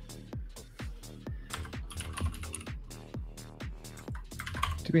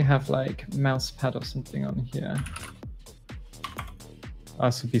 Do we have like mouse pad or something on here? Oh,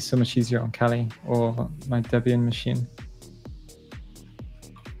 this would be so much easier on Kali or my Debian machine.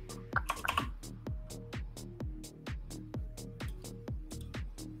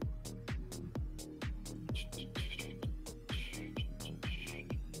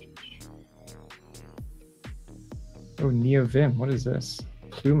 Oh, NeoVim, what is this?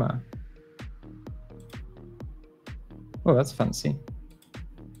 Pluma. Oh, that's fancy.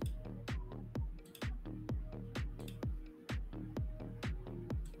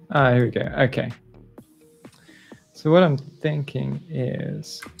 Ah, here we go. Okay. So what I'm thinking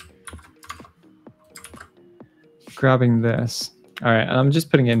is grabbing this. All right, and I'm just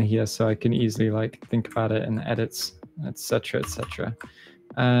putting it in here so I can easily like think about it in edits, etc., etc.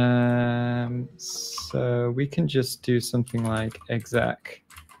 So we can just do something like exec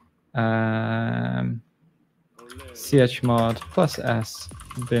chmod plus s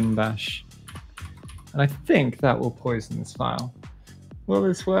bin bash, and I think that will poison this file. Will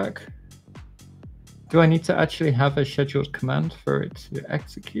this work? Do I need to actually have a scheduled command for it to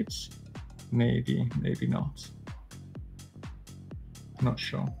execute? Maybe, maybe not. Not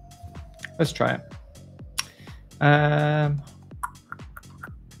sure. Let's try it.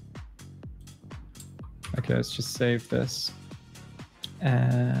 Okay, let's just save this.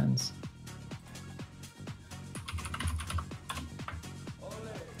 And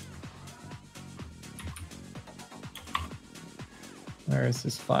where is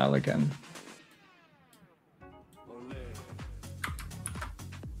this file again?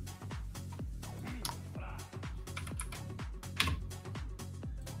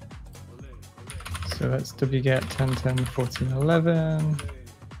 So that's wget 10.10 14.11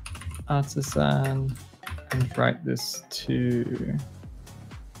 artisan, and write this to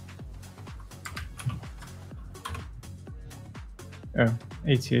oh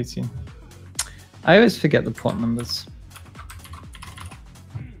 8080. I always forget the port numbers.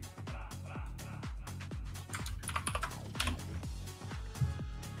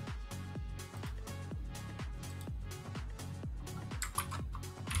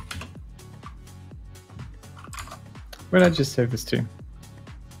 Where did I just save this to?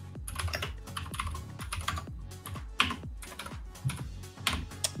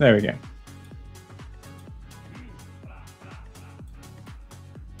 There we go.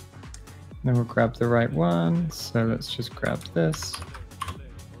 Then we'll grab the right one. So let's just grab this.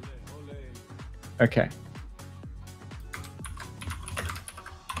 Okay.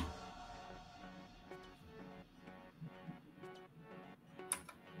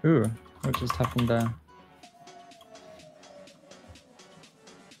 Ooh, what just happened there?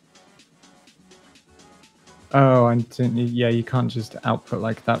 Oh, I didn't. Yeah, you can't just output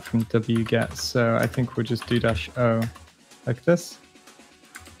like that from wget. So I think we'll just do -o like this,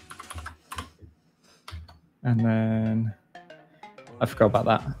 and then I forgot about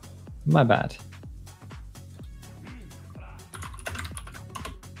that. My bad.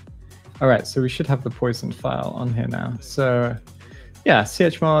 All right, so we should have the poison file on here now. So yeah,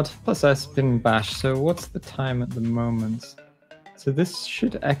 chmod +s bin bash. So what's the time at the moment? So this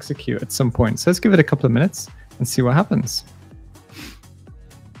should execute at some point. So let's give it a couple of minutes and see what happens.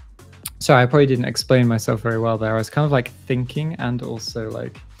 Sorry, I probably didn't explain myself very well there. I was kind of like thinking and also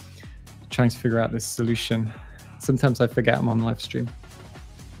like trying to figure out this solution. Sometimes I forget I'm on live stream.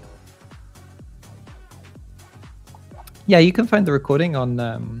 Yeah, you can find the recording on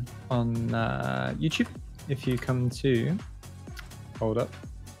YouTube if you come to. Hold up.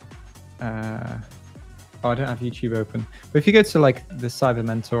 Oh, I don't have YouTube open. But if you go to like the Cyber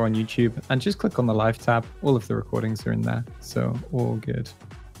Mentor on YouTube and just click on the live tab, all of the recordings are in there. So all good.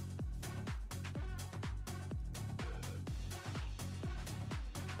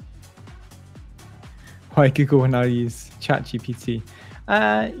 Why Google when I use ChatGPT?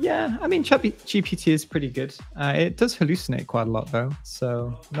 Yeah, I mean, ChatGPT is pretty good. It does hallucinate quite a lot though.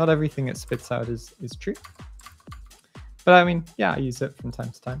 So not everything it spits out is true. But I mean, yeah, I use it from time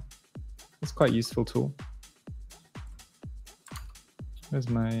to time. It's quite a useful tool. Where's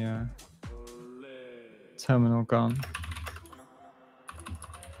my terminal gone?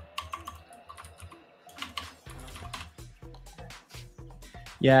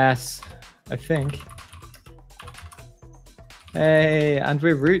 Yes, I think. Hey, and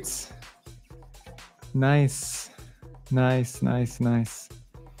we're roots. Nice, nice, nice, nice.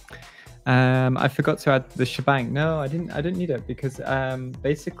 I forgot to add the shebang. No, I didn't need it because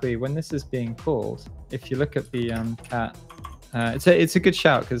basically when this is being called, if you look at the cat, it's a good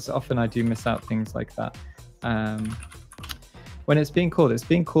shout because often I do miss out things like that. When it's being called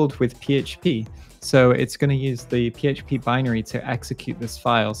with PHP. So it's going to use the PHP binary to execute this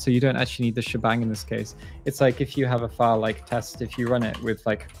file. So you don't actually need the shebang in this case. It's like if you have a file like test, if you run it with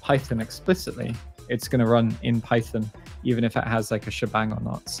like Python explicitly, it's going to run in Python, even if it has like a shebang or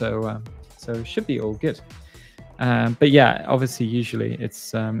not. So so it should be all good. But yeah, obviously, usually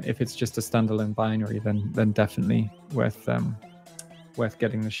it's if it's just a standalone binary, then definitely worth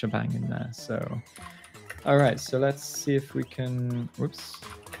getting the shebang in there. So all right, so let's see if we can. Whoops,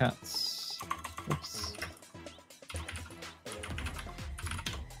 cats. Oops.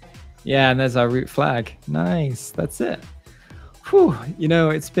 Yeah, and there's our root flag. Nice, that's it. Whew, you know,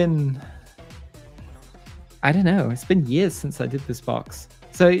 it's been, I don't know, it's been years since I did this box.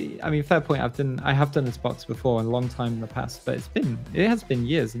 So, I mean, fair point, I have done this box before a long time in the past, but it has been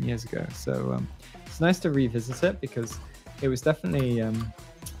years and years ago. So it's nice to revisit it because it was definitely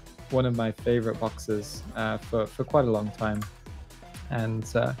one of my favorite boxes for quite a long time. And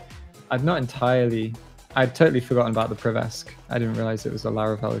I'd totally forgotten about the Privesc. I didn't realize it was a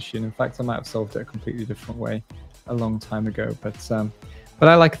Laravel issue. And in fact, I might have solved it a completely different way a long time ago. But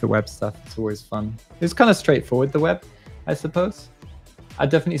I like the web stuff. It's always fun. It's kind of straightforward, the web, I suppose. I'd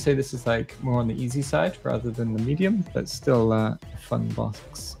definitely say this is like more on the easy side rather than the medium, but still a fun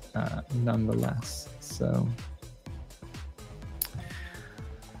box nonetheless. So,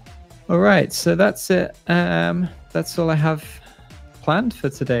 all right, so that's it. That's all I have planned for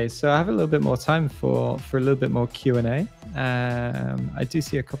today. So I have a little bit more time for a little bit more Q&A. I do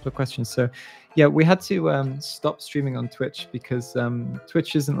see a couple of questions. So yeah, we had to stop streaming on Twitch because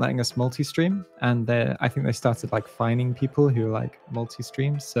Twitch isn't letting us multi-stream, and I think they started like fining people who like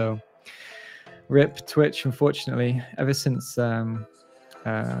multi-stream. So rip Twitch, unfortunately. Ever since you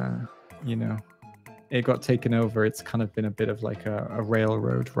know, it got taken over, it's kind of been a bit of like a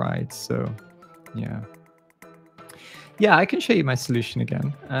railroad ride. So yeah. Yeah, I can show you my solution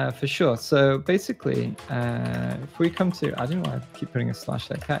again, for sure. So basically, if we come to, I don't know why I keep putting a slash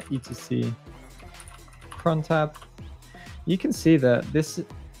there, cat etc cron tab, you can see that this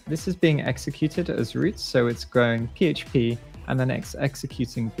is being executed as root. So it's growing PHP and then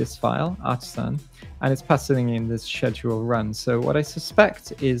executing this file, artisan, and it's passing in this schedule run. So what I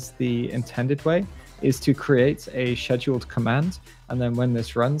suspect is the intended way is to create a scheduled command, and then when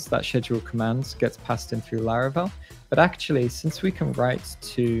this runs, that scheduled command gets passed in through Laravel. But actually, since we can write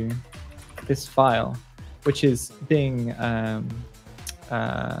to this file, which is being,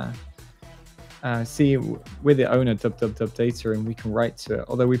 see, we're the owner dub data, and we can write to it.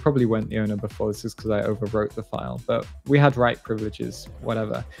 Although we probably weren't the owner before, this is because I overwrote the file, but we had write privileges,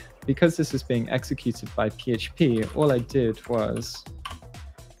 whatever. Because this is being executed by PHP, all I did was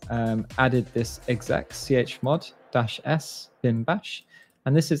added this exec chmod -s bin bash,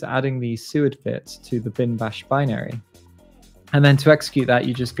 and this is adding the seward bit to the bin bash binary. And then to execute that,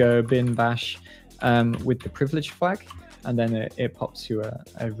 you just go bin bash with the privilege flag, and then it pops you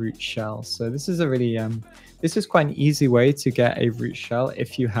a root shell. So this is a really this is quite an easy way to get a root shell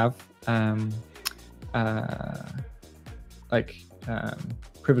if you have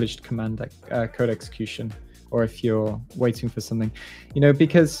privileged command code execution, or if you're waiting for something, you know,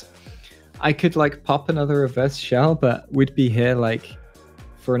 because I could like pop another reverse shell, but we'd be here like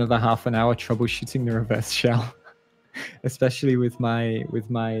for another half an hour troubleshooting the reverse shell, especially with my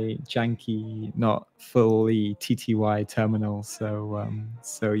janky, not fully TTY terminal.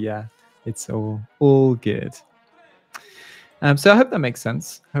 So yeah, it's all good. So I hope that makes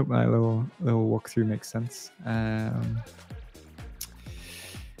sense. I hope my little walkthrough makes sense.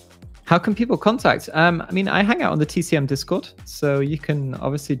 How can people contact? I mean, I hang out on the TCM Discord, so you can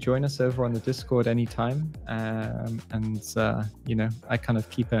obviously join us over on the Discord anytime. And you know, I kind of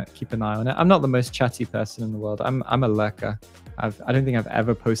keep an eye on it. I'm not the most chatty person in the world. I'm a lurker. I don't think I've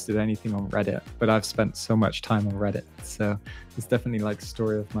ever posted anything on Reddit, but I've spent so much time on Reddit, so it's definitely like the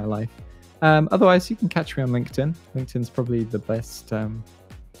story of my life. Otherwise, you can catch me on LinkedIn. LinkedIn's probably the best.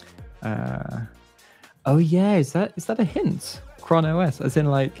 Oh yeah, is that a hint? Cron OS, as in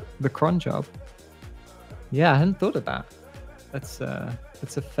like the cron job. Yeah, I hadn't thought of that. That's a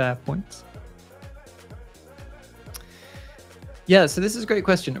fair point. Yeah, so this is a great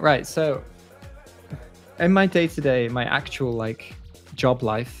question. Right, so in my day-to-day, my actual like job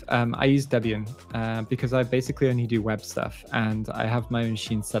life, I use Debian because I basically only do web stuff, and I have my own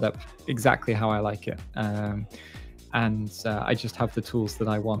machine set up exactly how I like it. And I just have the tools that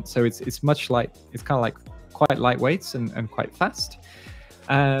I want. So it's much like, it's kind of like quite lightweight and quite fast.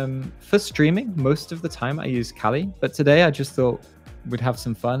 For streaming, most of the time I use Kali, but today I just thought we'd have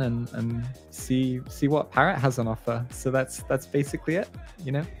some fun and see what Parrot has on offer. So that's basically it.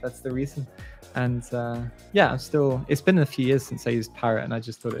 You know, that's the reason. And yeah, it's been a few years since I used Parrot, and I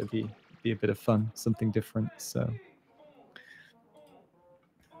just thought it'd be a bit of fun, something different. So.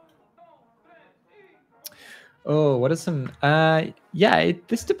 Oh, what are some? Yeah,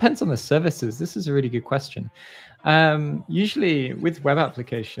 this depends on the services. This is a really good question. Usually with web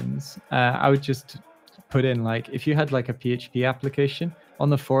applications, I would just put in like, if you had like a PHP application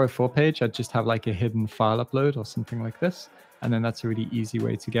on the 404 page, I'd just have like a hidden file upload or something like this. And then that's a really easy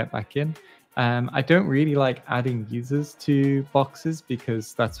way to get back in. I don't really like adding users to boxes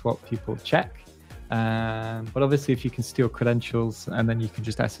because that's what people check. But obviously, if you can steal credentials and then you can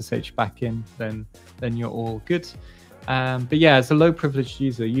just SSH back in, then you're all good. But yeah, as a low privileged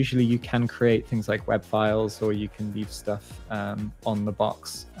user, usually you can create things like web files, or you can leave stuff on the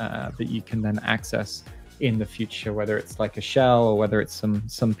box that you can then access in the future, whether it's like a shell or whether it's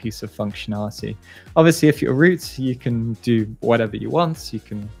some piece of functionality. Obviously, if you're root, you can do whatever you want. You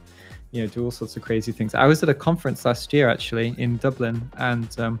can, you know, do all sorts of crazy things. I was at a conference last year actually in Dublin, and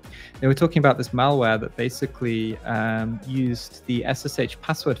they were talking about this malware that basically used the SSH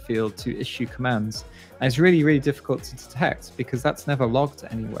password field to issue commands. And it's really, really difficult to detect because that's never logged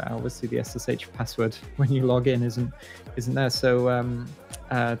anywhere. Obviously, the SSH password when you log in isn't there. So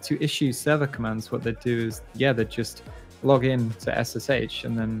to issue server commands, what they do is, yeah, they just log in to SSH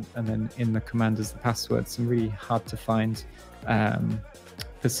and then in the command is the password. Some really hard to find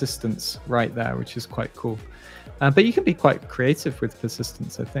persistence right there, which is quite cool. But you can be quite creative with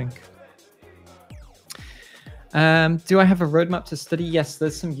persistence, I think. Do I have a roadmap to study? Yes,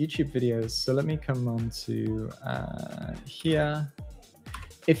 there's some YouTube videos. So let me come on to here.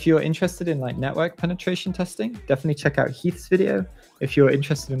 If you're interested in like network penetration testing, definitely check out Heath's video. If you're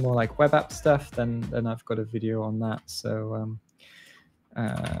interested in more like web app stuff, then I've got a video on that. So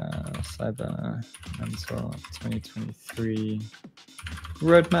Cyber Mentor 2023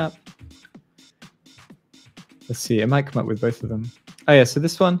 roadmap. Let's see, it might come up with both of them. Oh yeah, so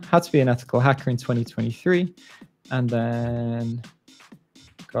this one, how to be an ethical hacker in 2023. And then,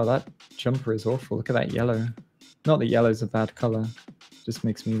 God, that jumper is awful. Look at that yellow. Not that yellow is a bad color, just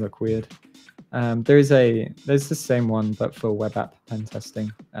makes me look weird. There's the same one, but for web app pen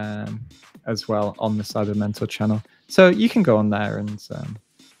testing as well on the Cyber Mentor channel. So you can go on there and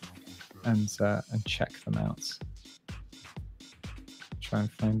check them out. Try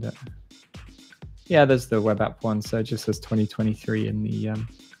and find it. Yeah, there's the web app one. So it just says 2023 in the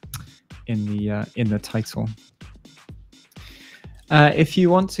title. If you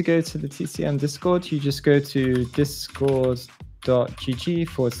want to go to the TCM Discord, you just go to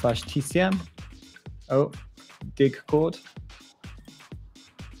discord.gg/TCM. Oh, Digcord.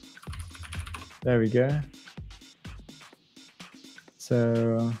 There we go.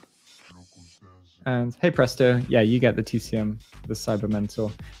 So, and hey presto, yeah, you get the TCM, the Cyber Mentor.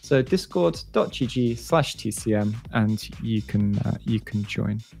 So discord.gg/TCM, and you can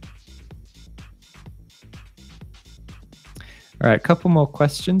join. All right, a couple more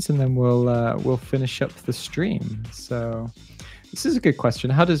questions, and then we'll finish up the stream. So this is a good question.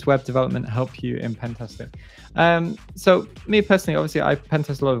 How does web development help you in pen testing? So me personally, obviously, I pen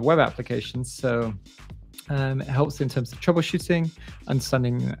test a lot of web applications. So it helps in terms of troubleshooting,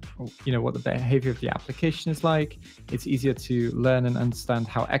 understanding, what the behavior of the application is like. It's easier to learn and understand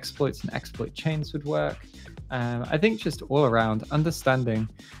how exploits and exploit chains would work. I think just all around understanding,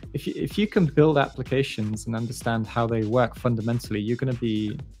 if you can build applications and understand how they work fundamentally, you're going to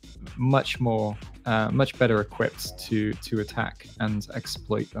be much better equipped to attack and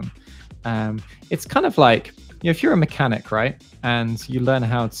exploit them. It's kind of like, if you're a mechanic, right, and you learn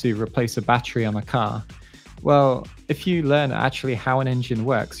how to replace a battery on a car, well, if you learn actually how an engine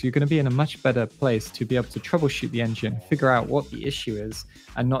works, you're going to be in a much better place to be able to troubleshoot the engine, figure out what the issue is,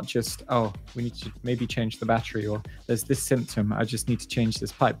 and not just, oh, we need to maybe change the battery, or there's this symptom, I just need to change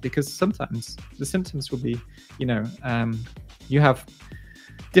this pipe. Because sometimes the symptoms will be, you have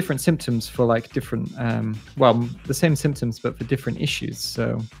different symptoms for like different, the same symptoms, but for different issues.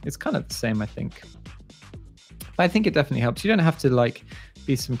 So it's kind of the same, I think. But I think it definitely helps. You don't have to like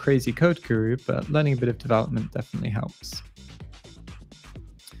be some crazy code guru, but learning a bit of development definitely helps.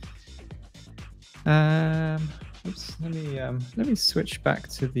 Oops, let me switch back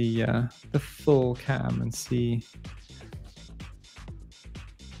to the full cam and see.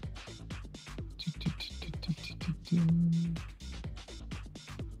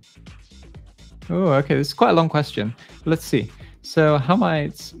 Oh, okay, this is quite a long question. Let's see. So how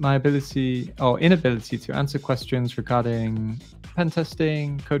might my ability or inability to answer questions regarding pen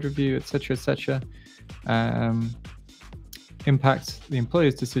testing, code review, etc., impact the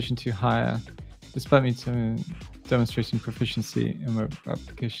employer's decision to hire, despite me demonstrating proficiency in web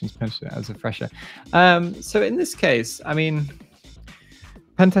applications as a fresher? So in this case, I mean,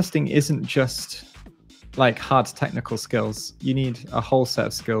 pen testing isn't just like hard technical skills. You need a whole set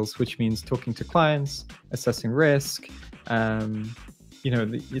of skills, which means talking to clients, assessing risk.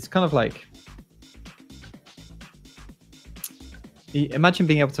 It's kind of like, imagine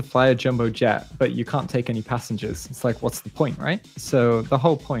being able to fly a jumbo jet, but you can't take any passengers. It's like, what's the point, right? So the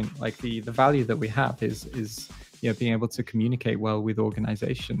whole point, like the value that we have is being able to communicate well with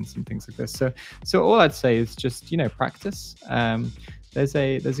organizations and things like this. So all I'd say is just, practice. There's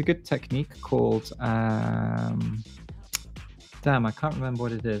a good technique called, damn, I can't remember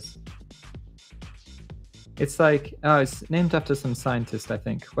what it is. It's like, it's named after some scientist, I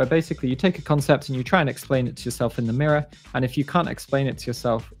think, where basically you take a concept and you try and explain it to yourself in the mirror. And if you can't explain it to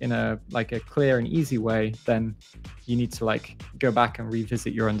yourself in a clear and easy way, then you need to go back and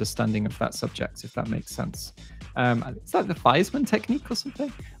revisit your understanding of that subject, if that makes sense. Is that the Feisman technique or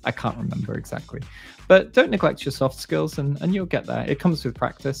something? I can't remember exactly. But don't neglect your soft skills and you'll get there. It comes with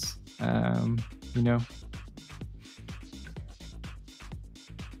practice,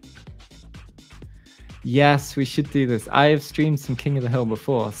 Yes, we should do this. I have streamed some King of the Hill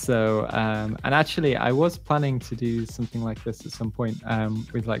before, so and actually I was planning to do something like this at some point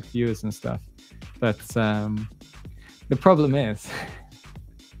with viewers and stuff, but the problem is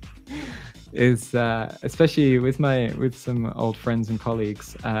especially with some old friends and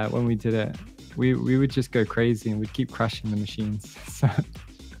colleagues, when we did it, we would just go crazy and we'd keep crashing the machines.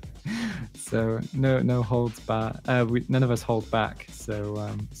 So no holds back. None of us hold back. So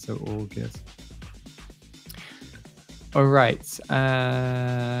all good. All right,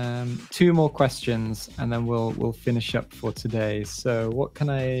 2 more questions and then we'll finish up for today. So what can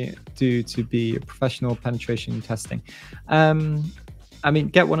I do to be a professional penetration testing? I mean,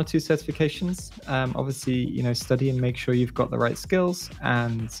 get 1 or 2 certifications. Obviously, study and make sure you've got the right skills,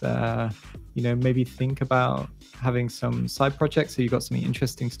 and maybe think about having some side projects so you've got something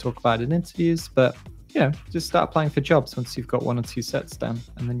interesting to talk about in interviews. But just start applying for jobs once you've got 1 or 2 sets done,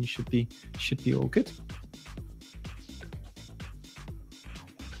 and then you should be all good.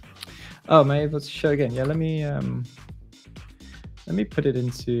 Oh, am I able to show again? Yeah, let me put it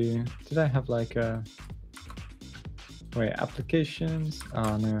into, did I have wait, applications?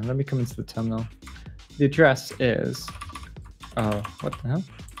 Oh no, let me come into the terminal. The address is, oh, what the hell?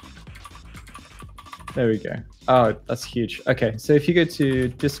 There we go. Oh, that's huge. Okay, so if you go to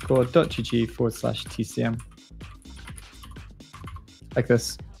discord.gg/TCM, like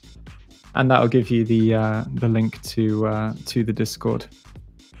this, and that'll give you the link to the Discord.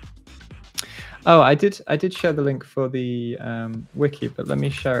 Oh, I did share the link for the wiki, but let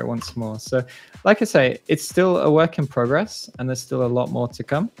me share it once more. So, like I say, it's still a work in progress, and there's still a lot more to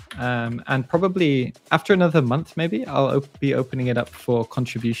come. And probably after another month, maybe I'll be opening it up for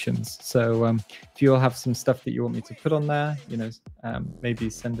contributions. So, if you all have some stuff that you want me to put on there, you know, maybe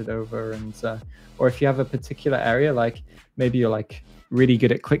send it over, and or if you have a particular area, like maybe you're like really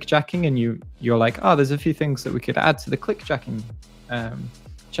good at clickjacking, and you're like, oh, there's a few things that we could add to the clickjacking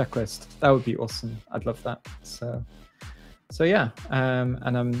checklist. That would be awesome. I'd love that. So yeah,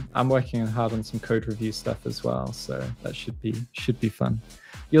 and I'm working hard on some code review stuff as well. So that should be fun.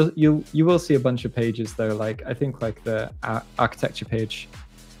 You will see a bunch of pages though. Like I think like the architecture page.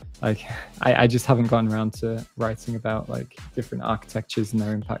 Like I just haven't gotten around to writing about like different architectures and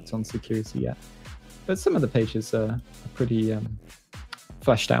their impact on security yet. But some of the pages are pretty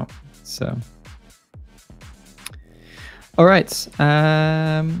fleshed out. So. All right,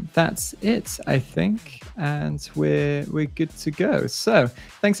 that's it, I think, and we're good to go. So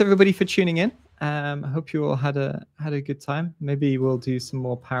thanks everybody for tuning in. I hope you all had a good time. Maybe we'll do some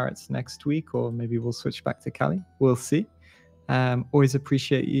more Parrots next week, or maybe we'll switch back to Cali. We'll see. Always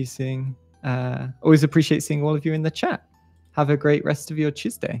appreciate seeing all of you in the chat. Have a great rest of your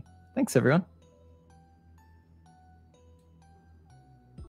Tuesday. Thanks, everyone.